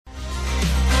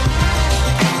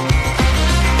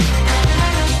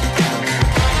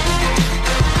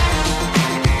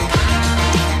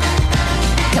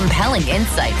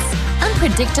insights,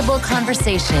 unpredictable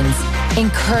conversations,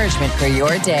 encouragement for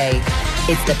your day.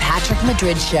 It's the Patrick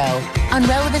Madrid Show on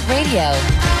Relevant Radio.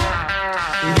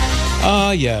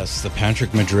 Yes, the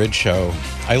Patrick Madrid Show.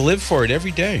 I live for it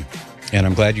every day, and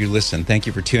I'm glad you listen. Thank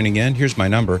you for tuning in. Here's my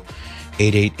number,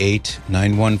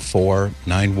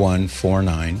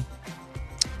 888-914-9149.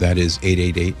 That is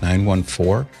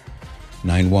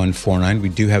 888-914-9149. We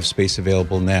do have space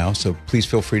available now, so please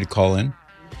feel free to call in.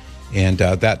 And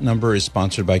that number is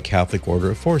sponsored by Catholic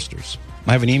Order of Foresters.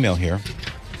 I have an email here,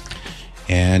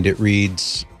 and it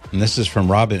reads, and this is from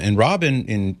Robin. And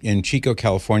Robin in Chico,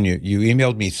 California, you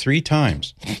emailed me 3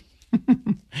 times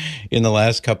in the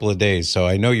last couple of days. So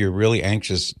I know you're really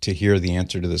anxious to hear the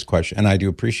answer to this question, and I do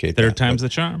appreciate that. Third time's the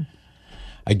charm.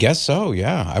 I guess so,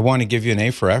 yeah. I want to give you an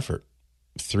A for effort.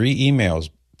 3 emails.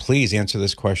 Please answer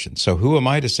this question. So who am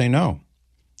I to say no?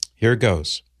 Here it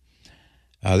goes.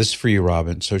 This is for you,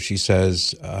 Robin. So she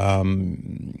says,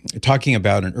 talking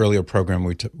about an earlier program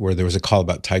where there was a call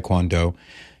about Taekwondo,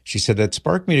 she said that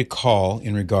sparked me to call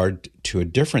in regard to a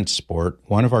different sport.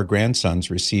 One of our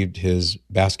grandsons received his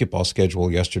basketball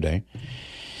schedule yesterday.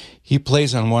 He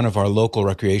plays on one of our local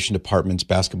recreation department's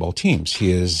basketball teams.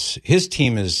 His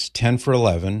team is 10 for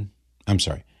 11. I'm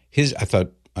sorry. I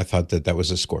thought that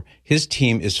was a score. His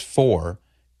team is 4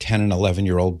 10 and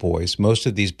 11-year-old boys. Most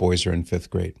of these boys are in 5th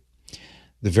grade.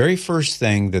 The very first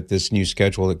thing that this new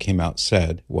schedule that came out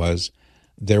said was,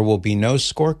 there will be no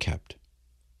score kept.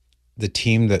 The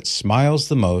team that smiles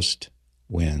the most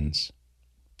wins.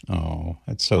 Oh,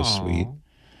 that's so sweet.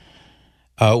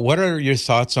 What are your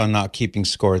thoughts on not keeping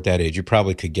score at that age? You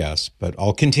probably could guess, but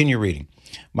I'll continue reading.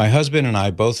 My husband and I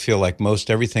both feel like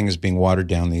most everything is being watered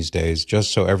down these days,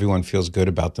 just so everyone feels good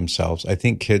about themselves. I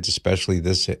think kids, especially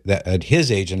at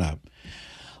his age and up,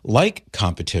 like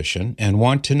competition and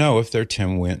want to know if their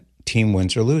team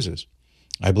wins or loses.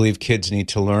 I believe kids need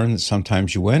to learn that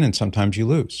sometimes you win and sometimes you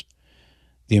lose.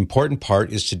 The important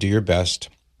part is to do your best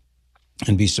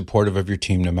and be supportive of your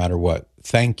team no matter what.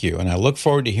 Thank you. And I look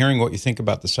forward to hearing what you think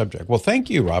about the subject. Well,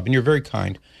 thank you, Robin. You're very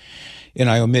kind.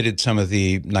 And I omitted some of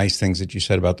the nice things that you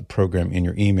said about the program in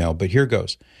your email, but here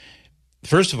goes.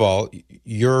 First of all,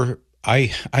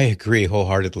 I agree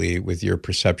wholeheartedly with your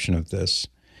perception of this.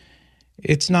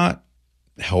 It's not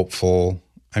helpful.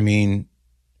 I mean,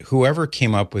 whoever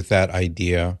came up with that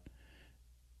idea,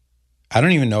 I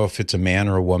don't even know if it's a man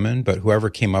or a woman, but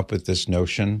whoever came up with this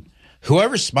notion,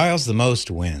 whoever smiles the most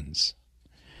wins.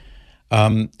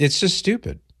 It's just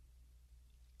stupid.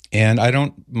 And I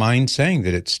don't mind saying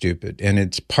that it's stupid. And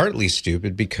it's partly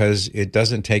stupid because it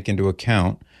doesn't take into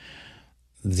account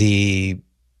the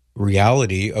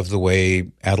reality of the way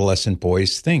adolescent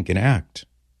boys think and act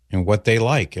and what they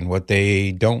like and what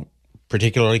they don't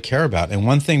particularly care about. And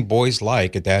one thing boys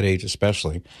like at that age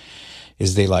especially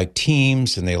is they like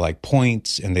teams and they like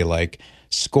points and they like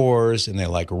scores and they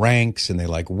like ranks and they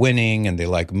like winning and they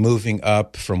like moving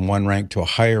up from one rank to a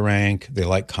higher rank. They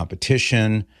like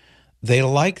competition. They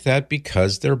like that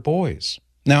because they're boys.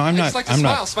 Now, I just like to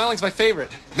smile. Smiling's my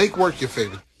favorite. Make work your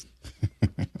favorite.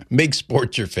 Make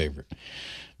sports your favorite.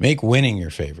 Make winning your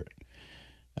favorite.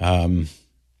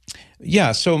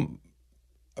 Yeah, so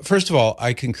first of all,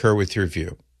 I concur with your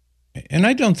view. And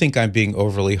I don't think I'm being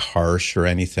overly harsh or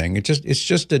anything. It's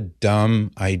just a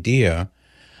dumb idea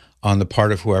on the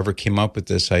part of whoever came up with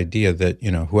this idea that,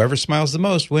 whoever smiles the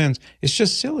most wins. It's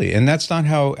just silly. And that's not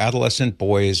how adolescent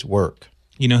boys work.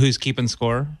 You know who's keeping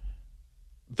score?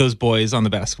 Those boys on the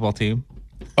basketball team.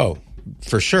 Oh,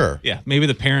 for sure. Yeah, maybe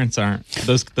the parents aren't.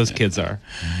 Those kids are.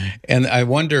 And I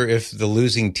wonder if the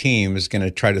losing team is going to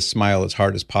try to smile as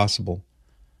hard as possible.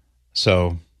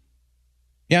 So,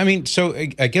 yeah, I mean, so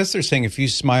I guess they're saying if you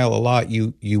smile a lot,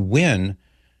 you win.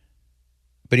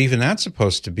 But even that's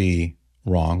supposed to be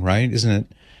wrong, right? Isn't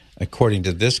it, according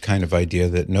to this kind of idea,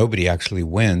 that nobody actually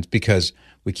wins because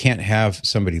we can't have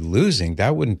somebody losing?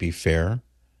 That wouldn't be fair.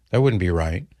 That wouldn't be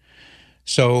right.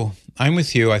 So I'm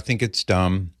with you. I think it's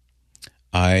dumb.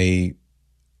 I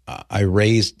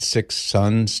raised 6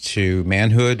 sons to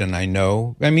manhood, and I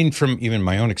know, from even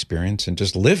my own experience and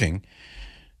just living,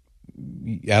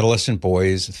 adolescent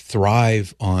boys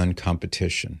thrive on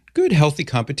competition. Good, healthy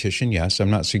competition, yes. I'm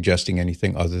not suggesting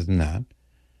anything other than that.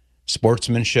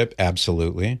 Sportsmanship,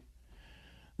 absolutely.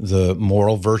 The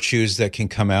moral virtues that can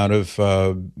come out of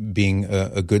being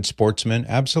a good sportsman,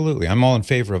 absolutely. I'm all in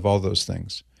favor of all those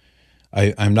things.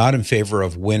 I'm not in favor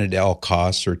of win at all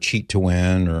costs or cheat to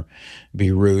win or be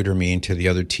rude or mean to the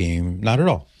other team. Not at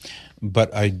all.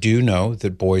 But I do know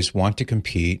that boys want to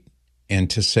compete, and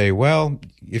to say, well,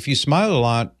 if you smile a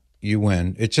lot, you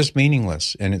win. It's just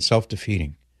meaningless and it's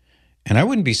self-defeating. And I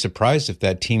wouldn't be surprised if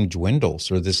that team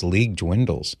dwindles or this league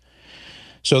dwindles.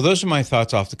 So those are my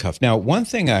thoughts off the cuff. Now, one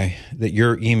thing that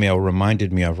your email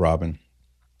reminded me of, Robin,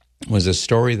 was a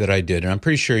story that I did. And I'm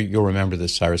pretty sure you'll remember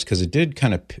this, Cyrus, because it did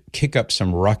kind of kick up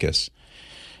some ruckus.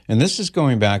 And this is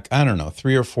going back, I don't know,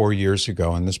 3 or 4 years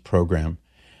ago on this program.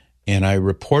 And I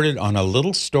reported on a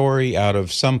little story out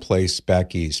of someplace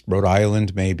back east, Rhode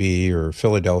Island maybe, or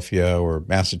Philadelphia or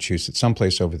Massachusetts,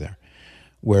 someplace over there,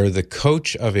 where the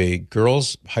coach of a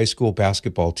girls' high school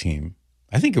basketball team,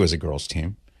 I think it was a girls'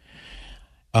 team,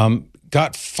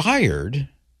 got fired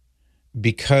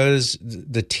because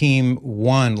the team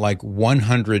won like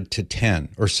 100-10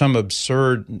 or some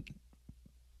absurd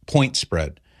point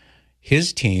spread.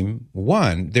 His team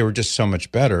won. They were just so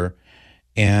much better.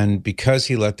 And because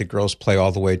he let the girls play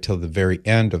all the way till the very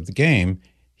end of the game,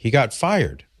 he got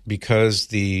fired because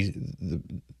the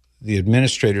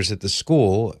administrators at the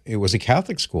school, it was a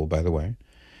Catholic school, by the way,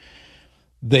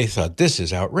 they thought, this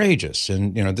is outrageous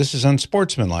and, this is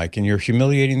unsportsmanlike and you're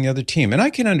humiliating the other team. And I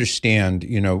can understand,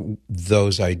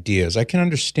 those ideas. I can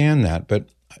understand that. But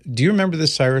do you remember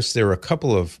this, Cyrus? There were a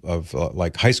couple of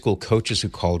like high school coaches who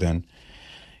called in,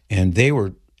 and they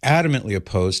were adamantly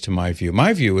opposed to my view.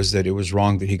 My view was that it was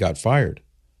wrong that he got fired.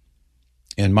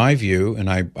 And my view, and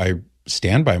I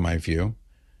stand by my view,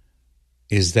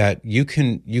 is that you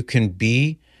can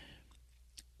be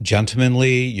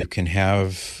gentlemanly, you can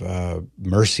have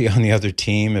mercy on the other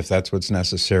team if that's what's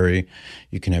necessary.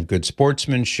 You can have good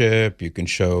sportsmanship, you can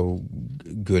show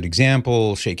good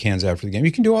example, shake hands after the game.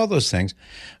 You can do all those things.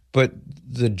 But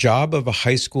the job of a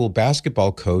high school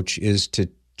basketball coach is to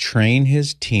train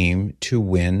his team to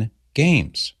win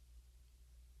games.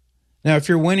 Now, if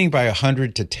you're winning by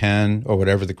 100-10 or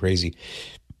whatever the crazy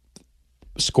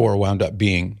score wound up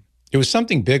being, it was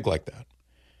something big like that.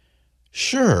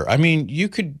 Sure. I mean, you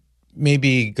could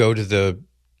maybe go to the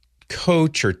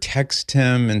coach or text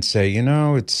him and say,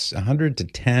 it's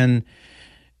 100-10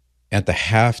 at the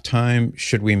halftime.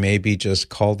 Should we maybe just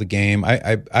call the game?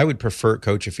 I would prefer,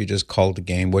 Coach, if you just called the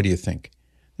game. What do you think?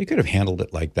 They could have handled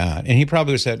it like that. And he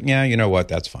probably would have said, yeah, you know what?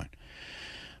 That's fine.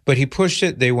 But he pushed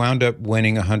it. They wound up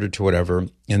winning 100 to whatever.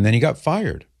 And then he got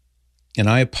fired. And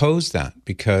I oppose that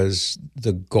because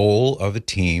the goal of a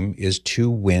team is to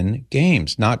win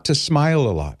games, not to smile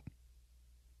a lot.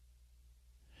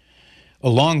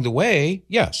 Along the way,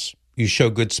 yes, you show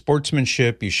good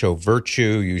sportsmanship, you show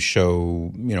virtue, you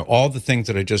show, all the things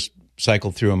that I just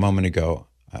cycled through a moment ago.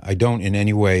 I don't in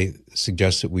any way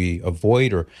suggest that we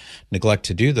avoid or neglect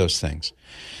to do those things.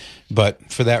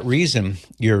 But for that reason,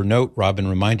 your note, Robin,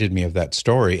 reminded me of that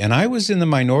story. And I was in the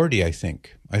minority, I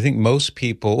think. I think most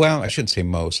people, well, I shouldn't say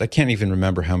most. I can't even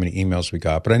remember how many emails we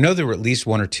got. But I know there were at least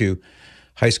 1 or 2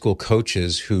 high school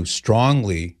coaches who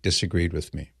strongly disagreed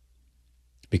with me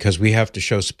because we have to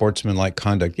show sportsmanlike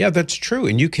conduct. Yeah, that's true.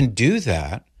 And you can do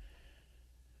that.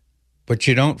 But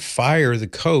you don't fire the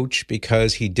coach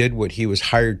because he did what he was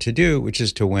hired to do, which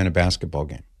is to win a basketball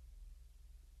game.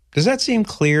 Does that seem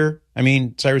clear? I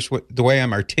mean, Cyrus, the way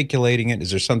I'm articulating it,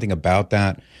 is there something about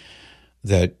that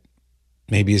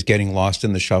maybe is getting lost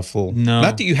in the shuffle? No.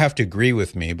 Not that you have to agree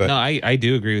with me, but... No, I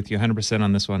do agree with you 100%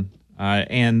 on this one.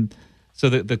 And so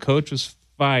the coach was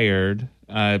fired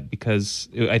because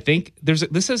I think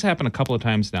this has happened a couple of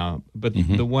times now, but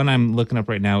the one I'm looking up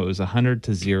right now, it was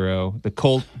 100-0.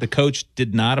 The coach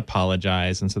did not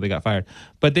apologize, and so they got fired.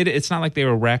 But it's not like they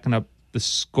were racking up the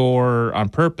score on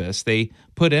purpose. They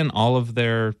put in all of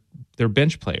their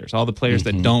bench players, all the players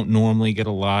that don't normally get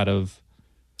a lot of...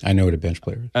 I know what a bench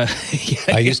player is.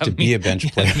 I used to be a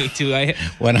bench player. Me too. I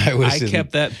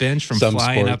kept that bench from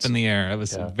flying up in the air. It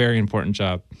was a very important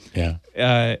job.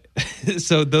 Yeah.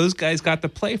 So those guys got to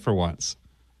play for once.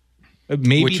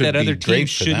 Maybe that other team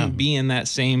shouldn't be in that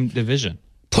same division.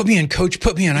 Put me in, Coach.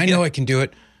 Put me in. I know I can do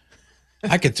it.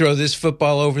 I could throw this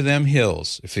football over them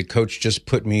hills if the coach just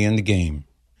put me in the game.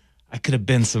 I could have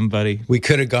been somebody. We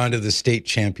could have gone to the state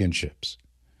championships.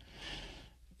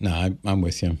 No, I'm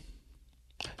with you.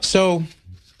 So,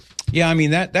 yeah, I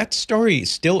mean, that story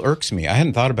still irks me. I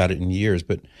hadn't thought about it in years,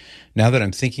 but now that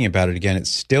I'm thinking about it again, it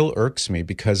still irks me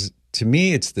because to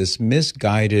me, it's this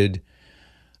misguided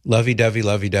lovey-dovey,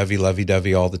 lovey-dovey,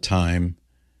 lovey-dovey all the time.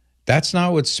 That's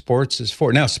not what sports is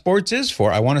for. Now, sports is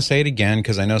for, I want to say it again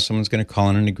because I know someone's going to call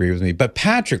in and agree with me. But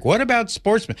Patrick, what about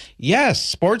sportsman? Yes,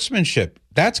 sportsmanship.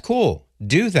 That's cool.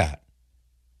 Do that.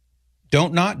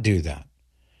 Don't not do that.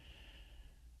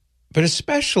 But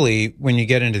especially when you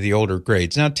get into the older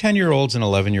grades. Now, 10-year-olds and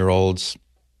 11-year-olds,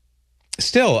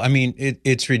 still, I mean,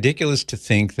 it's ridiculous to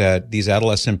think that these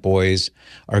adolescent boys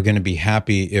are going to be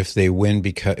happy if they win,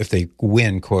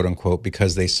 quote unquote,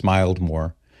 because they smiled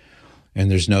more.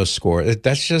 and there's no score.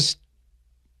 That's just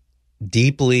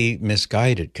deeply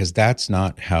misguided because that's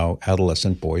not how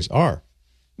adolescent boys are.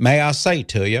 May I say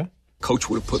to you? Coach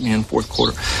would have put me in fourth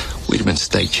quarter. We'd have been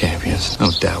state champions,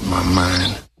 no doubt in my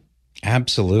mind.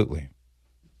 Absolutely.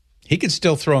 He could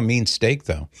still throw a mean steak,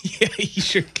 though. Yeah, he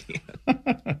sure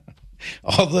can.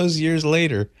 All those years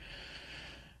later.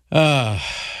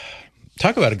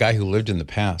 Talk about a guy who lived in the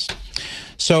past.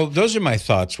 So those are my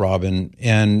thoughts, Robin,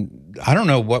 and I don't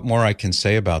know what more I can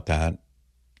say about that.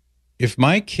 If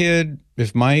my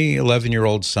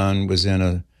 11-year-old son was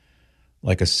in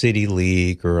a city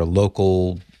league or a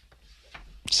local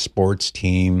sports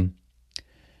team,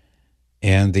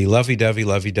 and the lovey-dovey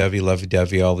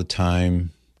all the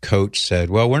time coach said,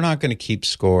 well, we're not going to keep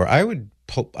score,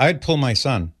 I'd pull my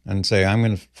son and say, I'm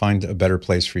going to find a better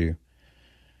place for you.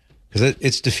 Because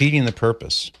it's defeating the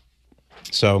purpose.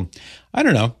 So, I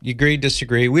don't know. You agree,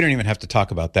 disagree? We don't even have to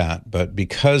talk about that. But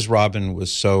because Robin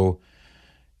was so,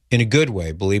 in a good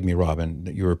way, believe me, Robin,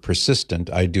 that you were persistent,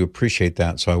 I do appreciate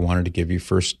that. So I wanted to give you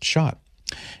first shot.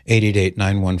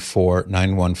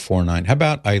 888-914-9149. How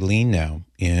about Eileen now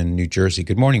in New Jersey?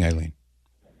 Good morning, Eileen.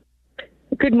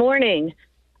 Good morning.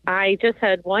 I just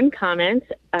had one comment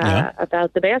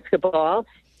about the basketball.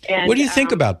 And what do you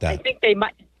think about that? I think they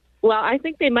might. Well, I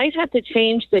think they might have to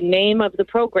change the name of the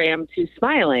program to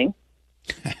Smiling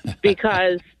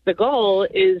because the goal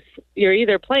is you're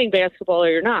either playing basketball or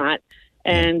you're not.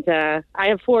 And I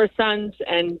have 4 sons,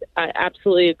 and I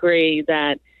absolutely agree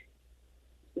that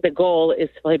the goal is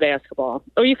to play basketball.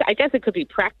 Or I guess it could be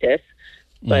practice,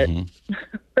 but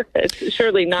it's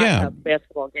surely not a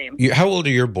basketball game. How old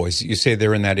are your boys? You say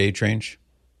they're in that age range?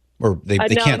 Or they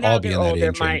can't all be in that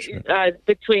age range?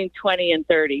 Between 20 and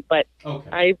 30. But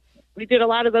we did a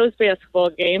lot of those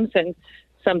basketball games, and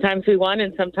sometimes we won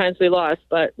and sometimes we lost,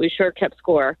 but we sure kept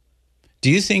score.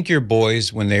 Do you think your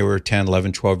boys, when they were 10,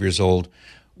 11, 12 years old,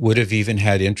 would have even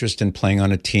had interest in playing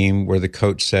on a team where the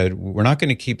coach said, we're not going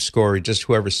to keep score, just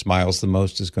whoever smiles the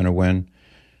most is going to win?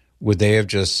 Would they have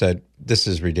just said, this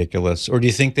is ridiculous? Or do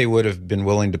you think they would have been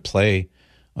willing to play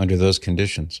under those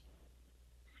conditions?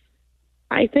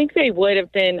 I think they would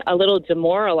have been a little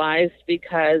demoralized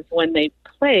because when they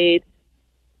played,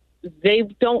 they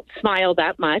don't smile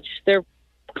that much. They're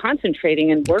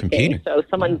concentrating and working. Competing. So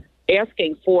someone's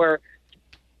asking for,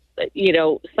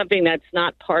 something that's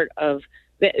not part of,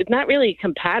 it's not really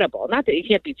compatible. Not that you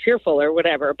can't be cheerful or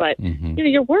whatever, but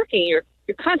you're working, you're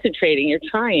concentrating, you're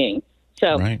trying.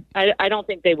 So I don't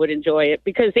think they would enjoy it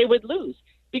because they would lose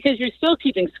because you're still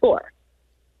keeping score.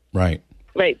 Right.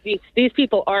 Right. These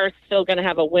people are still going to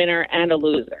have a winner and a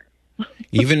loser.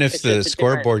 Even if the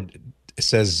scoreboard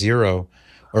says 0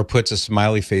 or puts a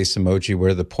smiley face emoji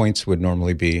where the points would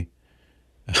normally be.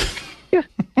 Yeah.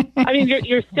 I mean,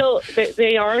 you're still,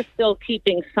 they are still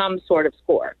keeping some sort of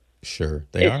score. Sure,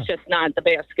 they are. It's just not the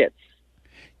baskets.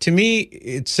 To me,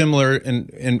 it's similar,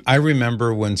 and I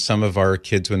remember when some of our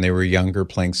kids, when they were younger,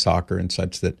 playing soccer and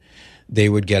such, that they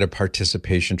would get a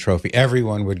participation trophy.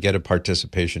 Everyone would get a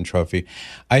participation trophy.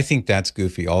 I think that's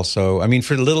goofy also. I mean,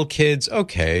 for little kids,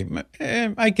 okay,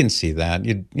 I can see that.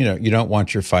 You don't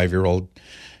want your 5-year-old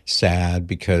sad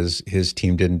because his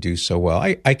team didn't do so well.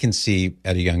 I can see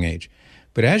at a young age.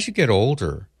 But as you get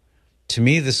older, to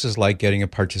me, this is like getting a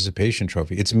participation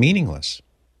trophy. It's meaningless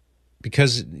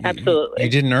because absolutely you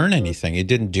didn't earn anything. You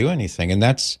didn't do anything. And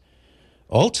that's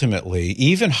ultimately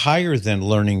even higher than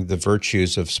learning the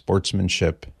virtues of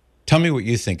sportsmanship. Tell me what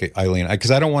you think, Eileen,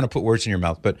 because I don't want to put words in your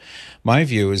mouth, but my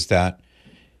view is that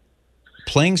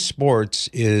playing sports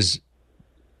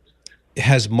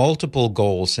has multiple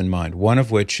goals in mind, one of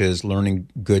which is learning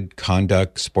good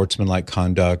conduct, sportsmanlike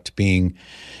conduct, being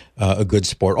a good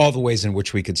sport, all the ways in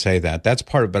which we could say that. That's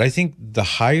part of it. But I think the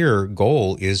higher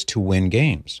goal is to win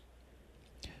games.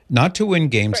 Not to win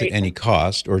games at any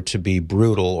cost or to be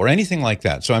brutal or anything like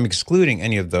that. So I'm excluding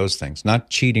any of those things, not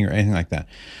cheating or anything like that.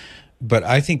 But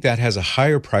I think that has a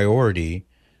higher priority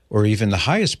or even the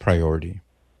highest priority.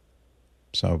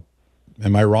 So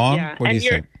am I wrong? Yeah, what do you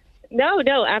think? No,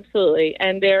 absolutely.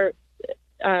 And they're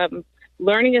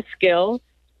learning a skill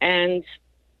and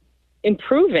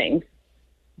improving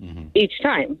each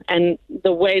time. And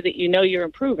the way that you're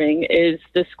improving is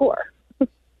the score.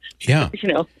 Yeah.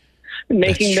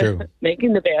 Making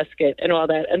the basket and all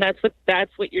that. And that's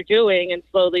what you're doing and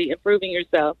slowly improving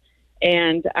yourself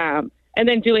and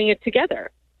then doing it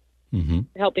together.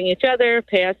 Helping each other,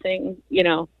 passing,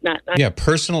 not. Yeah,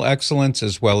 personal excellence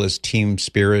as well as team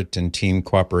spirit and team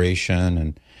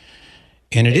cooperation.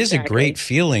 And it is a great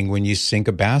feeling when you sink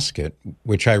a basket,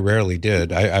 which I rarely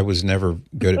did. I was never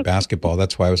good at basketball.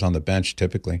 That's why I was on the bench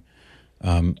typically.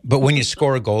 But when you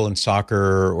score a goal in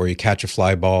soccer or you catch a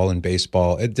fly ball in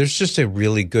baseball, there's just a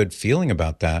really good feeling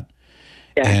about that.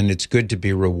 Yeah. And it's good to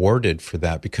be rewarded for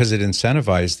that because it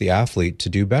incentivizes the athlete to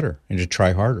do better and to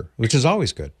try harder, which is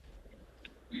always good.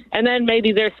 And then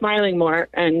maybe they're smiling more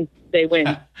and they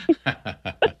win. I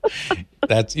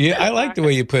like the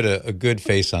way you put a good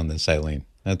face on this, Eileen.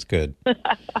 That's good. All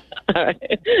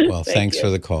right. Well, thanks for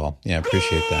the call. Yeah,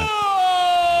 appreciate that.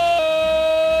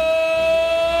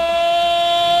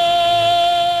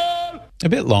 A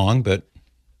bit long, but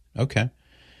okay.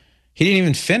 He didn't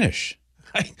even finish.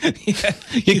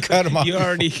 You cut him off. You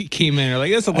already came in. You're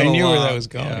like, that's a little I knew long. where that was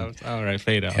going. Yeah, all right,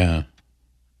 fade out. Yeah.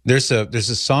 There's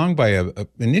a song by an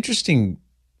interesting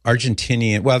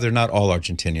Argentinian. Well, they're not all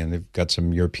Argentinian. They've got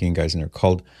some European guys in there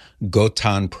called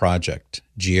Gotan Project,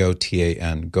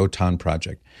 Gotan, Gotan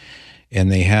Project.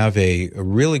 And they have a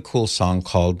really cool song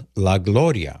called La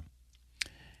Gloria.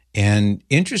 And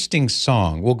interesting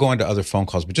song. We'll go into other phone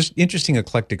calls, but just interesting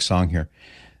eclectic song here.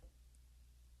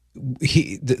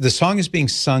 The song is being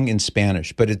sung in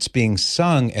Spanish, but it's being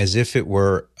sung as if it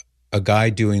were a guy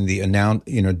doing the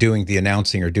announcing or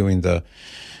doing the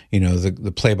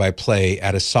play-by-play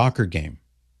at a soccer game.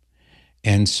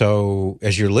 And so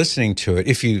as you're listening to it,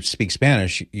 if you speak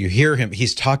Spanish, you hear him.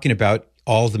 He's talking about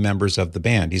all the members of the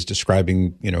band. He's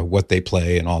describing, what they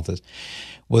play and all this.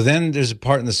 Well, then there's a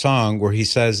part in the song where he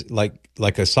says, like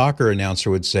a soccer announcer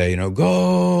would say,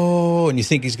 go, and you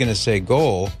think he's going to say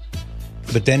goal,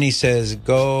 but then he says,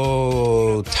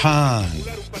 go, tan.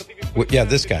 Yeah,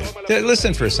 this guy.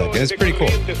 Listen for a second. It's pretty cool.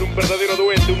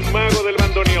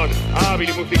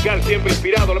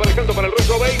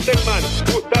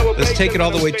 Let's take it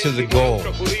all the way to the goal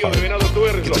part.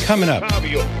 It's coming up.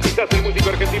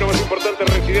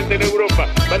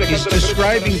 He's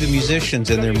describing the musicians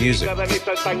and their music.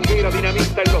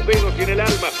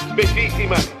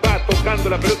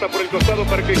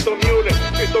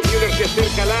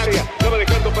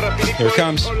 Here it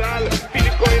comes.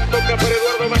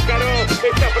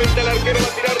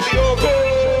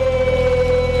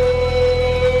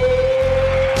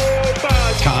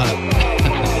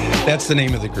 That's the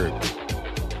name of the group.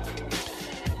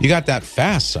 You got that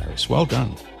fast, Cyrus. Well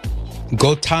done.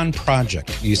 Gotan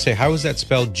Project. You say, how is that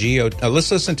spelled? G-O...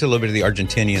 let's listen to a little bit of the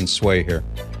Argentinian sway here.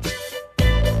 So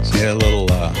you get a little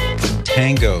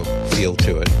tango feel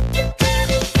to it.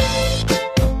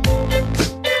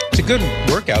 It's a good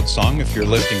workout song if you're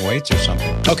lifting weights or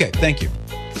something. Okay, thank you.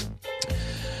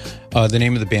 The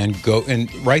name of the band, Go,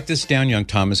 and write this down, young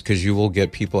Thomas, because you will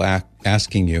get people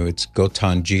asking you. It's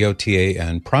Gotan,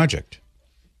 Gotan Project.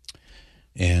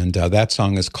 And that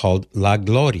song is called La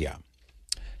Gloria.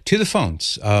 To the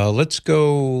phones. Let's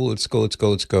go.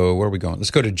 Where are we going? Let's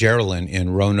go to Geraldine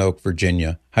in Roanoke,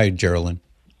 Virginia. Hi, Geraldine.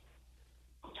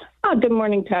 Good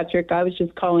morning, Patrick. I was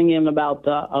just calling in about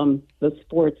the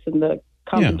sports and the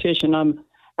competition. Yeah. I'm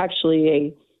actually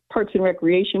a Parks and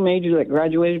Recreation major that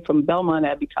graduated from Belmont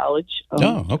Abbey College.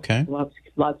 Okay. Lots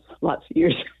of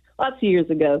years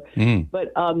ago. Mm.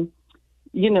 But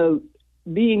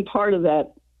being part of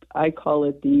that, I call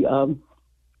it the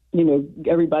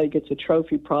everybody gets a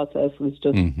trophy process was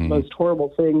just the most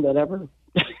horrible thing that ever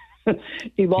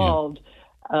evolved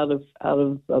out of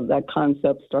that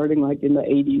concept starting like in the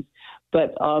 80s.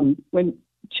 But when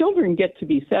children get to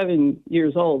be 7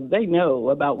 years old, they know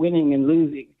about winning and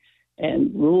losing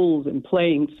and rules and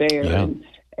playing fair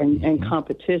and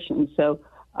competition. So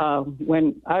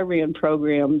when I ran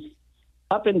programs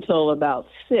up until about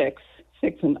six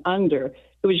and under,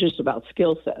 it was just about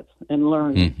skill sets and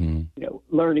learning,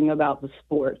 learning about the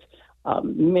sport.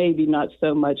 Maybe not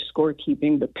so much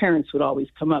scorekeeping, but parents would always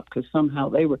come up because somehow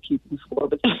they were keeping score.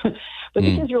 But the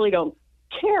kids really don't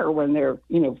care when they're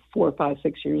 4, 5,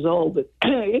 6 years old. But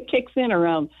it kicks in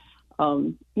around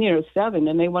 7,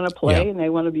 and they want to play and they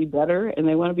want to be better and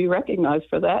they want to be recognized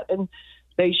for that, and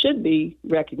they should be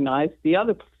recognized. The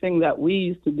other thing that we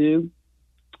used to do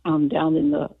down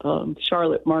in the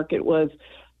Charlotte market was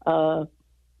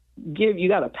you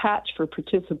got a patch for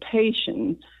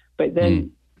participation, but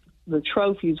then the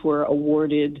trophies were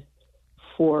awarded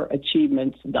for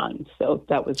achievements done. So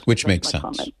which makes sense.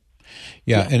 Comment.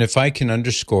 Yeah, and if I can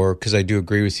underscore, because I do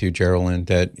agree with you, Geraldine,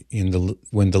 that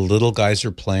when the little guys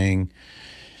are playing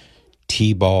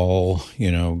t-ball,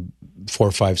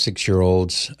 4, 5,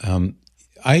 6-year-olds,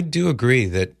 I do agree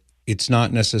that it's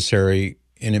not necessary,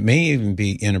 and it may even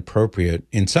be inappropriate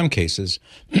in some cases,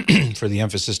 for the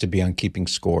emphasis to be on keeping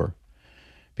score.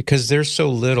 Because they're so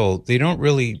little, they don't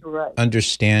really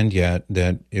understand yet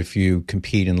that if you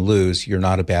compete and lose, you're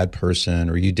not a bad person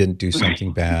or you didn't do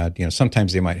something bad.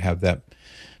 Sometimes they might have that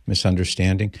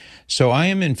misunderstanding. So I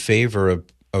am in favor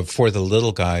for the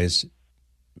little guys,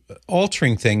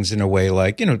 altering things in a way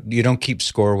like, you don't keep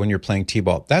score when you're playing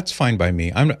T-ball. That's fine by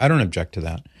me. I don't object to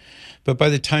that. But by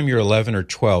the time you're 11 or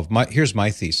 12, here's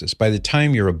my thesis. By the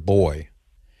time you're a boy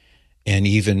and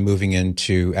even moving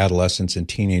into adolescence and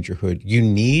teenagerhood, you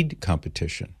need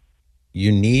competition.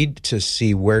 You need to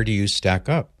see where do you stack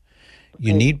up.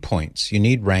 You need points. You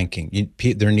need ranking.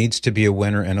 There needs to be a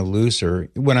winner and a loser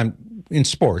when I'm in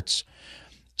sports,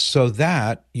 so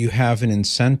that you have an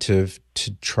incentive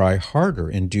to try harder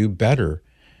and do better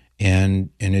and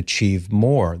achieve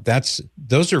more.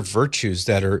 Those are virtues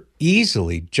that are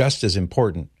easily just as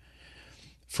important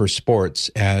for sports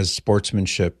as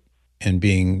sportsmanship and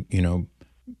being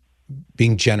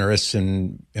generous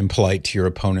and polite to your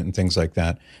opponent and things like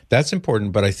that. That's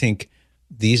important, but I think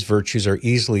these virtues are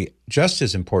easily just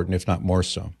as important, if not more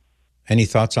so. Any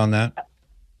thoughts on that?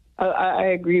 I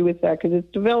agree with that because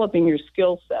it's developing your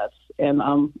skill sets. And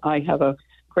I have a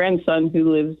grandson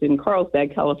who lives in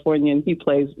Carlsbad, California, and he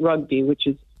plays rugby, which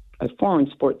is a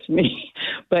foreign sport to me.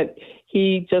 But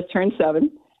he just turned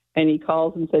 7, and he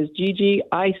calls and says, "Gigi,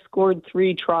 I scored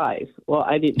 3 tries." Well,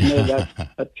 I didn't know that's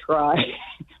a try.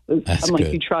 I'm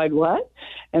like, "You tried what?"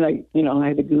 And I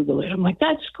had to Google it. I'm like,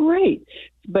 "That's great."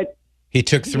 But he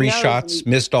took 3 shots,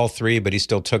 missed all 3, but he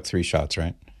still took 3 shots,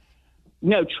 right?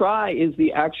 No, try is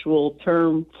the actual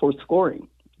term for scoring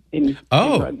in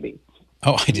rugby.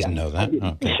 Oh, I didn't know that.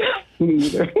 Okay. Me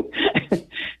either.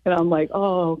 And I'm like,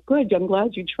 "Oh, good. I'm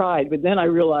glad you tried." But then I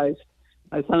realized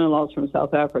my son-in-law's from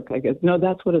South Africa. I guess, "No,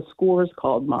 that's what a score is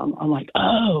called, Mom." I'm like,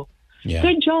 "Oh,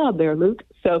 good job there, Luke."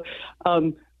 So,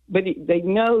 but they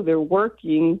know they're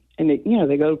working, and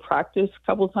they go to practice a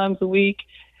couple of times a week,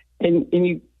 and then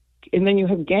you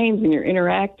have games and you're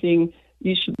interacting.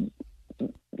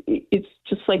 It's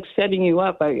just like setting you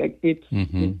up. It's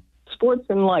sports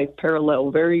and life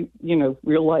parallel, very,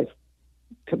 real life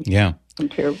compare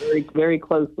very, very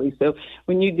closely. So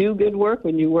when you do good work,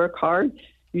 when you work hard,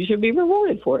 you should be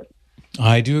rewarded for it.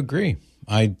 I do agree.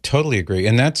 I totally agree.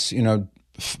 And that's,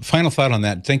 final thought on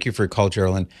that. Thank you for your call,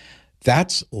 Geraldine.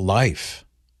 That's life.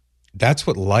 That's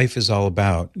what life is all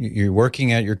about. You're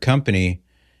working at your company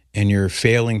and you're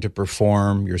failing to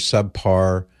perform, you're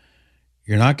subpar,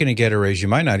 you're not going to get a raise. You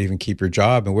might not even keep your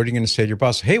job. And what are you going to say to your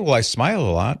boss? "Hey, well, I smile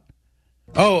a lot."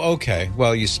 "Oh, okay.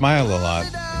 Well, you smile a lot."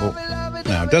 Well,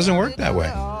 no, it doesn't work that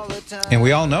way. And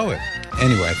we all know it.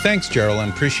 Anyway, thanks, Geraldine.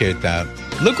 Appreciate that.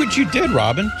 Look what you did,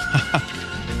 Robin.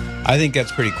 I think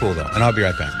that's pretty cool, though. And I'll be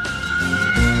right back.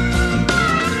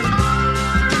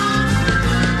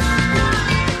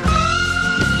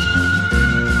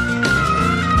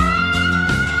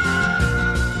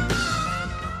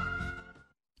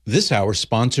 This hour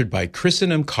sponsored by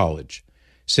Christendom College.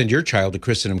 Send your child to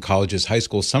Christendom College's high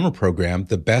school summer program,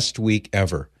 The Best Week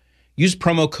Ever. Use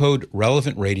promo code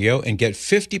RELEVANTRADIO and get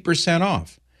 50%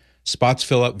 off. Spots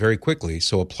fill up very quickly,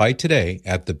 so apply today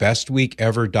at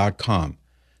thebestweekever.com.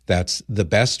 That's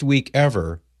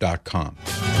thebestweekever.com.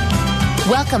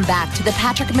 Welcome back to the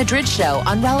Patrick Madrid Show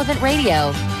on Relevant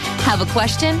Radio. Have a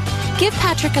question? Give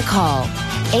Patrick a call.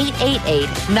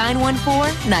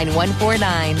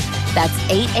 888-914-9149. That's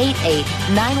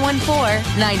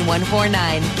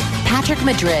 888-914-9149. Patrick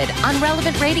Madrid on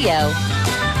Relevant Radio.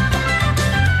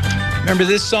 Remember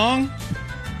this song?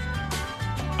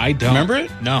 I don't. Remember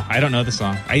it? No, I don't know the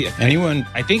song. Anyone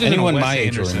my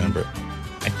age will remember it.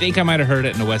 I think I might have heard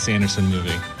it in a Wes Anderson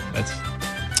movie.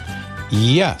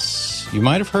 Yes, you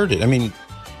might have heard it. I mean,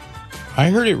 I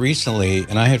heard it recently,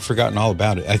 and I had forgotten all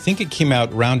about it. I think it came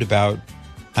out round about,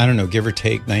 I don't know, give or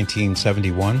take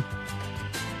 1971.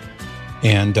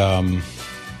 And,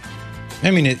 I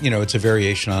mean, it's a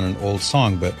variation on an old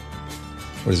song, but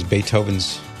what is it,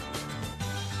 Beethoven's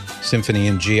Symphony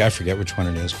in G? I forget which one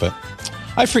it is, but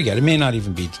I forget. It may not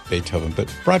even be Beethoven,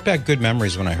 but brought back good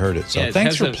memories when I heard it. So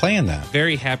thanks for playing that.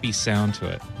 Very happy sound to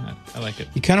it. I like it.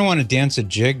 You kind of want to dance a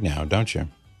jig now, don't you?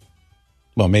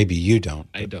 Well, maybe you don't.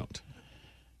 I don't.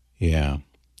 Yeah.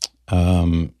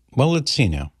 Well, let's see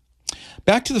now.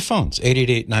 Back to the phones,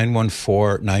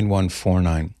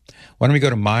 888-914-9149. Why don't we go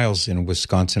to Miles in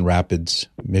Wisconsin Rapids,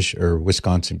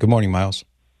 Wisconsin. Good morning, Miles.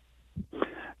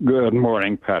 Good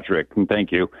morning, Patrick, and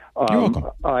thank you. You're welcome.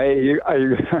 I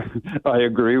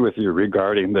agree with you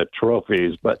regarding the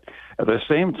trophies, but at the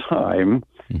same time,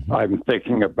 I'm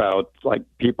thinking about like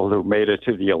people who made it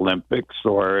to the Olympics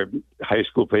or high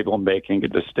school people making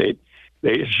it to state.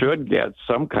 They should get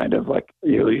some kind of like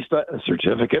at least a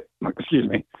certificate.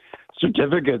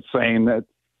 Certificate saying that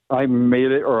I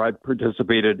made it or I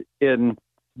participated in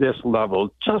this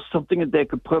level. Just something that they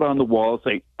could put on the wall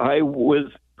saying I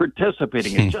was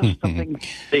participating. It's just something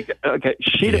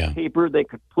sheet of paper they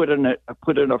could put in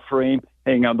a frame,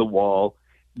 hang on the wall.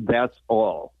 That's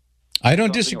all. I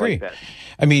don't disagree. Like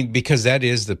I mean, because that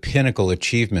is the pinnacle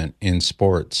achievement in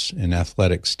sports and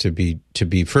athletics to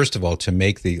be first of all to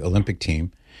make the Olympic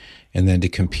team, and then to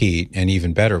compete, and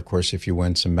even better, of course, if you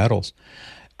win some medals.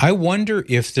 I wonder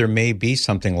if there may be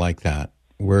something like that,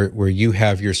 where you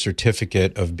have your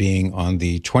certificate of being on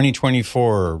the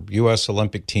 2024 U.S.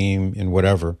 Olympic team in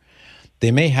whatever.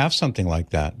 They may have something like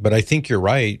that, but I think you're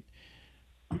right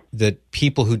that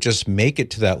people who just make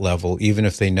it to that level, even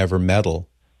if they never medal,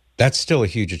 that's still a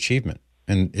huge achievement,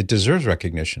 and it deserves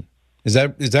recognition. Is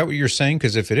that what you're saying?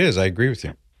 Because if it is, I agree with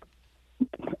you.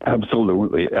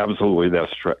 Absolutely.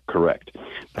 That's correct.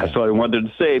 That's what I wanted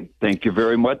to say. Thank you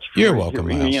very much. You're welcome,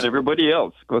 me and everybody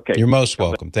else. Okay. You're most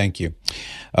welcome. Thank you.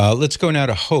 Let's go now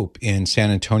to Hope in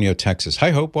San Antonio, Texas. Hi,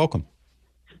 Hope. Welcome.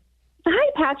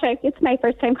 Hi, Patrick. It's my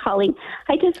first time calling.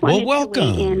 I just wanted to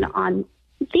weigh in on.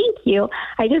 Thank you.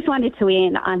 I just wanted to weigh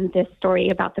in on this story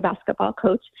about the basketball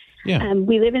coach. Yeah.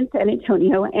 We live in San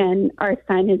Antonio, and our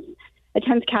son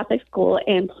attends Catholic school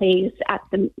and plays at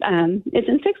is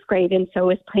in sixth grade, and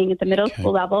so is playing at the middle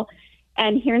school level.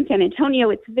 And here in San Antonio,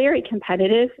 it's very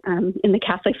competitive in the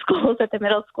Catholic schools at the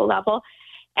middle school level.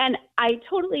 And I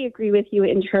totally agree with you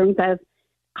in terms of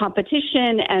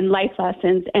competition and life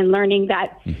lessons and learning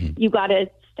that you got to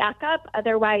stack up.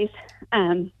 Otherwise,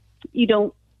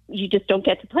 you just don't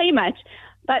get to play much.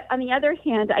 But on the other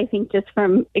hand, I think just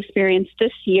from experience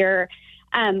this year,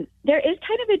 there is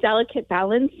kind of a delicate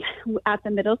balance at the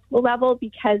middle school level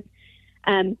because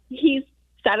he's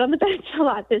sat on the bench a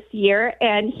lot this year,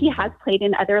 and he has played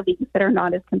in other leagues that are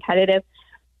not as competitive.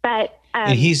 But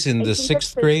and he's in the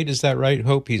sixth grade, is that right,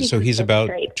 Hope? He's about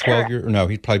 12 years. No,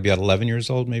 he'd probably be about 11 years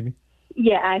old, maybe.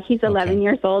 Yeah, he's 11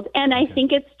 years old, and I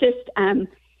think it's just.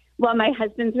 Well, my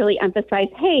husband's really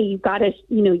emphasized, hey, you've got to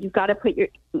put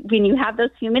when you have those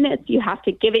few minutes, you have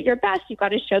to give it your best. You've got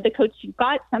to show the coach you've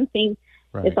got something.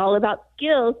 Right. It's all about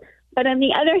skills. But on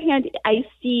the other hand, I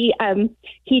see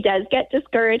he does get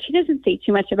discouraged. He doesn't say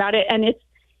too much about it. And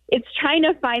it's trying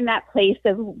to find that place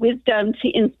of wisdom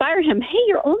to inspire him. Hey,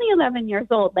 you're only 11 years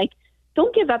old. Like,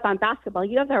 don't give up on basketball.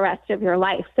 You have the rest of your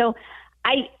life. So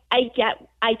I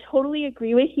totally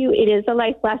agree with you. It is a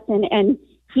life lesson, and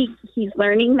he's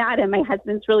learning that, and my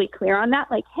husband's really clear on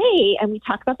that. Like, hey, and we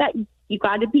talk about that. You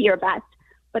got to be your best.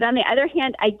 But on the other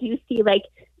hand, I do see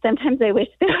sometimes I wish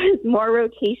there was more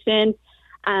rotation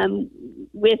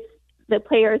with the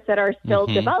players that are still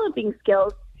developing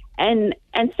skills, and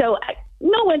so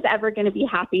no one's ever going to be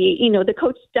happy. The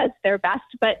coach does their best,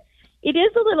 but it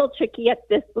is a little tricky at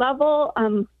this level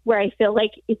where I feel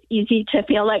like it's easy to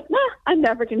feel like, I'm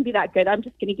never going to be that good. I'm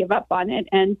just going to give up on it,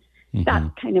 and that's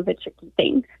kind of a tricky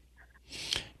thing.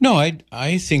 No,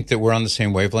 I think that we're on the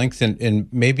same wavelength, and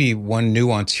maybe one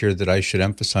nuance here that I should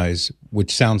emphasize,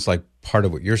 which sounds like part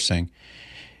of what you're saying,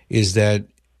 is that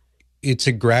it's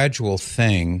a gradual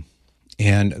thing.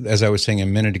 And as I was saying a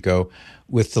minute ago,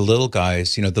 with the little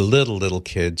guys, the little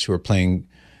kids who are playing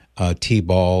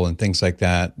T-ball and things like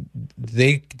that,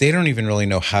 they don't even really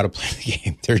know how to play the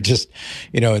game. They're just,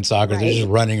 in soccer, they're just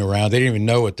running around. They don't even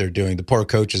know what they're doing. The poor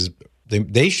coaches,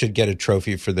 they should get a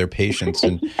trophy for their patience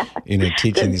and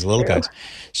teaching these little guys.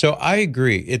 So I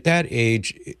agree. At that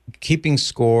age, keeping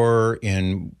score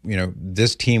in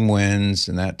this team wins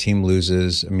and that team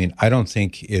loses. I mean, I don't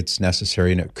think it's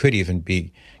necessary, and it could even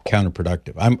be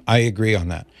counterproductive. I agree on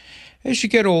that. As you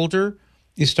get older,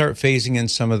 you start phasing in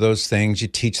some of those things. You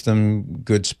teach them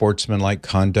good sportsmanlike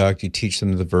conduct. You teach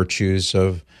them the virtues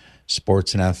of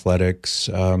sports and athletics,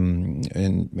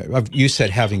 and you said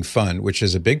having fun, which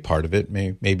is a big part of it,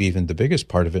 maybe even the biggest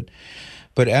part of it.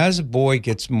 But as a boy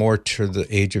gets more to the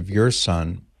age of your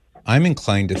son, I'm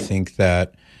inclined to think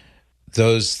that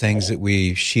those things that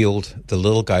we shield the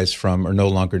little guys from are no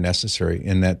longer necessary,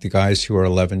 and that the guys who are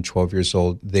 11, 12 years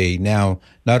old, they now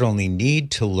not only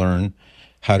need to learn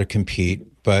how to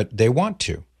compete, but they want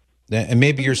to. And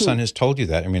maybe your son has told you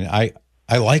that. I mean, I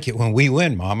like it when we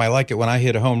win, Mom. I like it when I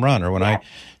hit a home run or when I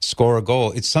score a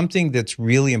goal. It's something that's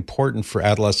really important for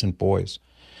adolescent boys,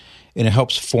 and it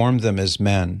helps form them as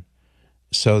men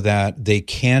so that they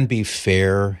can be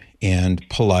fair and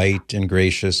polite and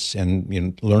gracious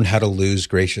and learn how to lose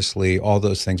graciously, all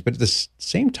those things. But at the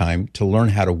same time, to learn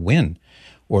how to win,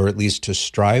 or at least to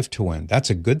strive to win. That's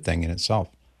a good thing in itself.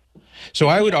 So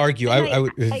I would argue, I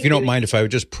would, if you don't mind, if I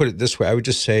would just put it this way, I would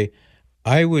just say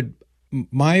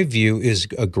my view is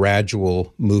a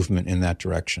gradual movement in that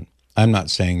direction. I'm not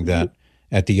saying that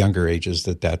at the younger ages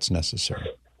that's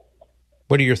necessary.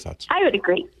 What are your thoughts? I would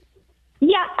agree.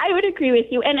 Yeah, I would agree with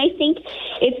you. And I think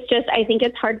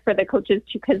it's hard for the coaches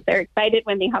too, because they're excited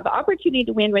when they have the opportunity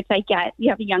to win, which I get.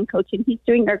 You have a young coach and he's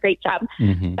doing a great job.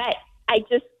 Mm-hmm. But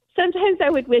sometimes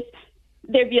I would wish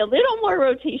there'd be a little more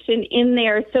rotation in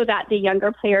there so that the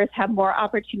younger players have more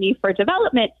opportunity for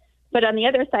development. But on the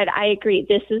other side, I agree.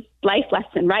 This is life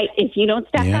lesson, right? If you don't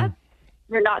step up,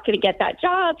 you're not going to get that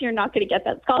job. You're not going to get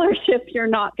that scholarship. You're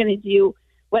not going to do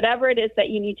whatever it is that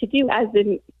you need to do as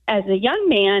a young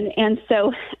man. And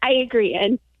so I agree.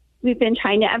 And we've been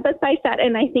trying to emphasize that.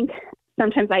 And I think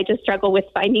sometimes I just struggle with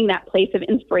finding that place of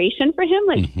inspiration for him.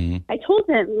 Like I told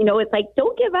him, it's like,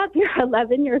 don't give up. You're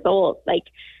 11 years old. Like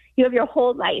you have your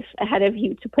whole life ahead of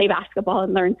you to play basketball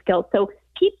and learn skills. So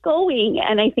keep going.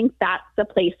 And I think that's the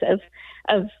place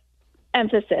of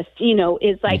emphasis,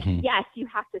 is like, yes, you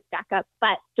have to stack up,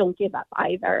 but don't give up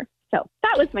either. So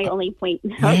that was my only point.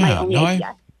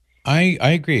 I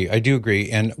agree. I do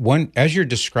agree. And as you're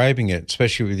describing it,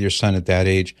 especially with your son at that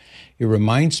age, it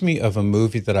reminds me of a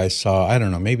movie that I saw, I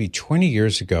don't know, maybe 20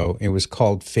 years ago. It was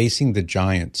called Facing the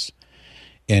Giants.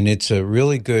 And it's a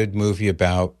really good movie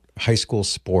about high school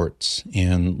sports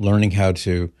and learning how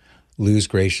to lose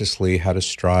graciously, how to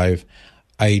strive.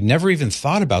 I never even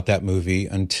thought about that movie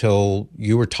until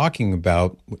you were talking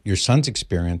about your son's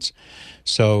experience.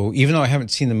 So even though I haven't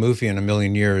seen the movie in a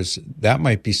million years, that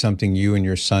might be something you and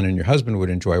your son and your husband would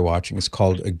enjoy watching. It's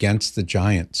called Against the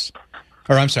Giants.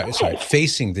 Or I'm sorry,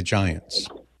 Facing the Giants.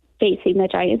 Facing the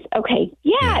Giants. Okay.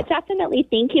 Yeah, definitely.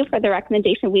 Thank you for the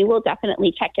recommendation. We will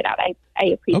definitely check it out. I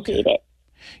appreciate it.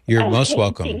 You're most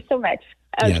welcome. Thanks so much.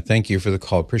 Yeah, thank you for the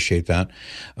call. Appreciate that.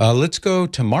 Let's go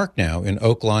to Mark now in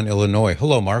Oak Lawn, Illinois.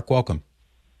 Hello, Mark. Welcome.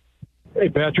 Hey,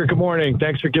 Patrick. Good morning.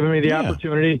 Thanks for giving me the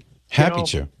opportunity. Happy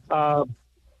to.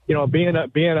 Being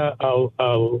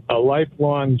a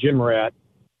lifelong gym rat,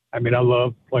 I mean, I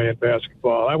love playing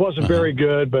basketball. I wasn't very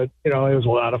good, but, it was a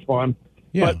lot of fun.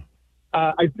 Yeah.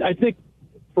 But I think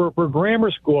for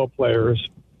grammar school players,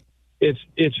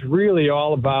 it's really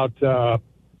all about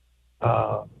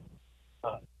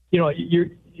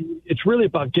it's really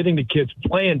about getting the kids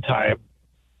playing time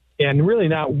and really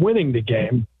not winning the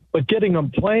game, but getting them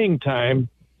playing time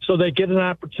so they get an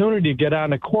opportunity to get on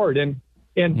the court. And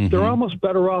they're almost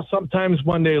better off sometimes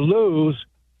when they lose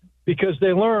because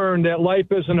they learn that life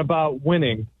isn't about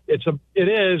winning. It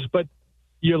is, but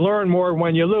you learn more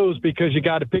when you lose because you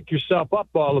got to pick yourself up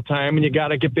all the time and you got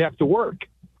to get back to work.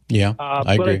 Yeah,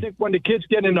 I agree. But I think when the kids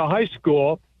get into high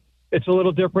school, it's a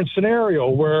little different scenario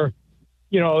where,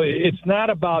 it's not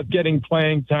about getting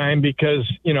playing time because,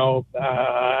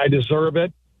 I deserve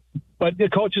it. But the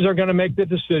coaches are going to make the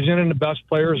decision and the best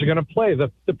players are going to play.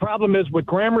 The problem is with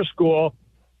grammar school,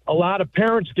 a lot of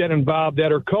parents get involved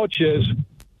that are coaches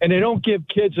and they don't give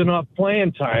kids enough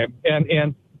playing time.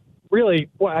 And really,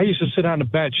 I used to sit on the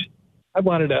bench. I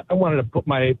wanted to put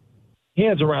my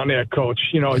hands around that coach.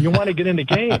 You want to get in the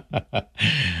game.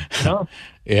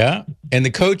 Yeah. And the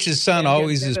coach's son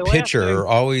always is pitcher or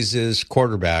always is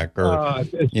quarterback or, I've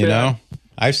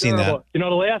seen that. The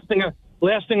last thing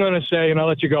I'm going to say, and I'll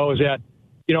let you go, is that,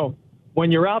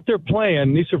 when you're out there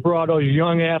playing, these are for all those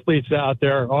young athletes out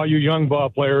there, all you young ball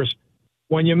players,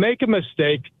 when you make a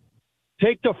mistake,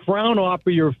 take the frown off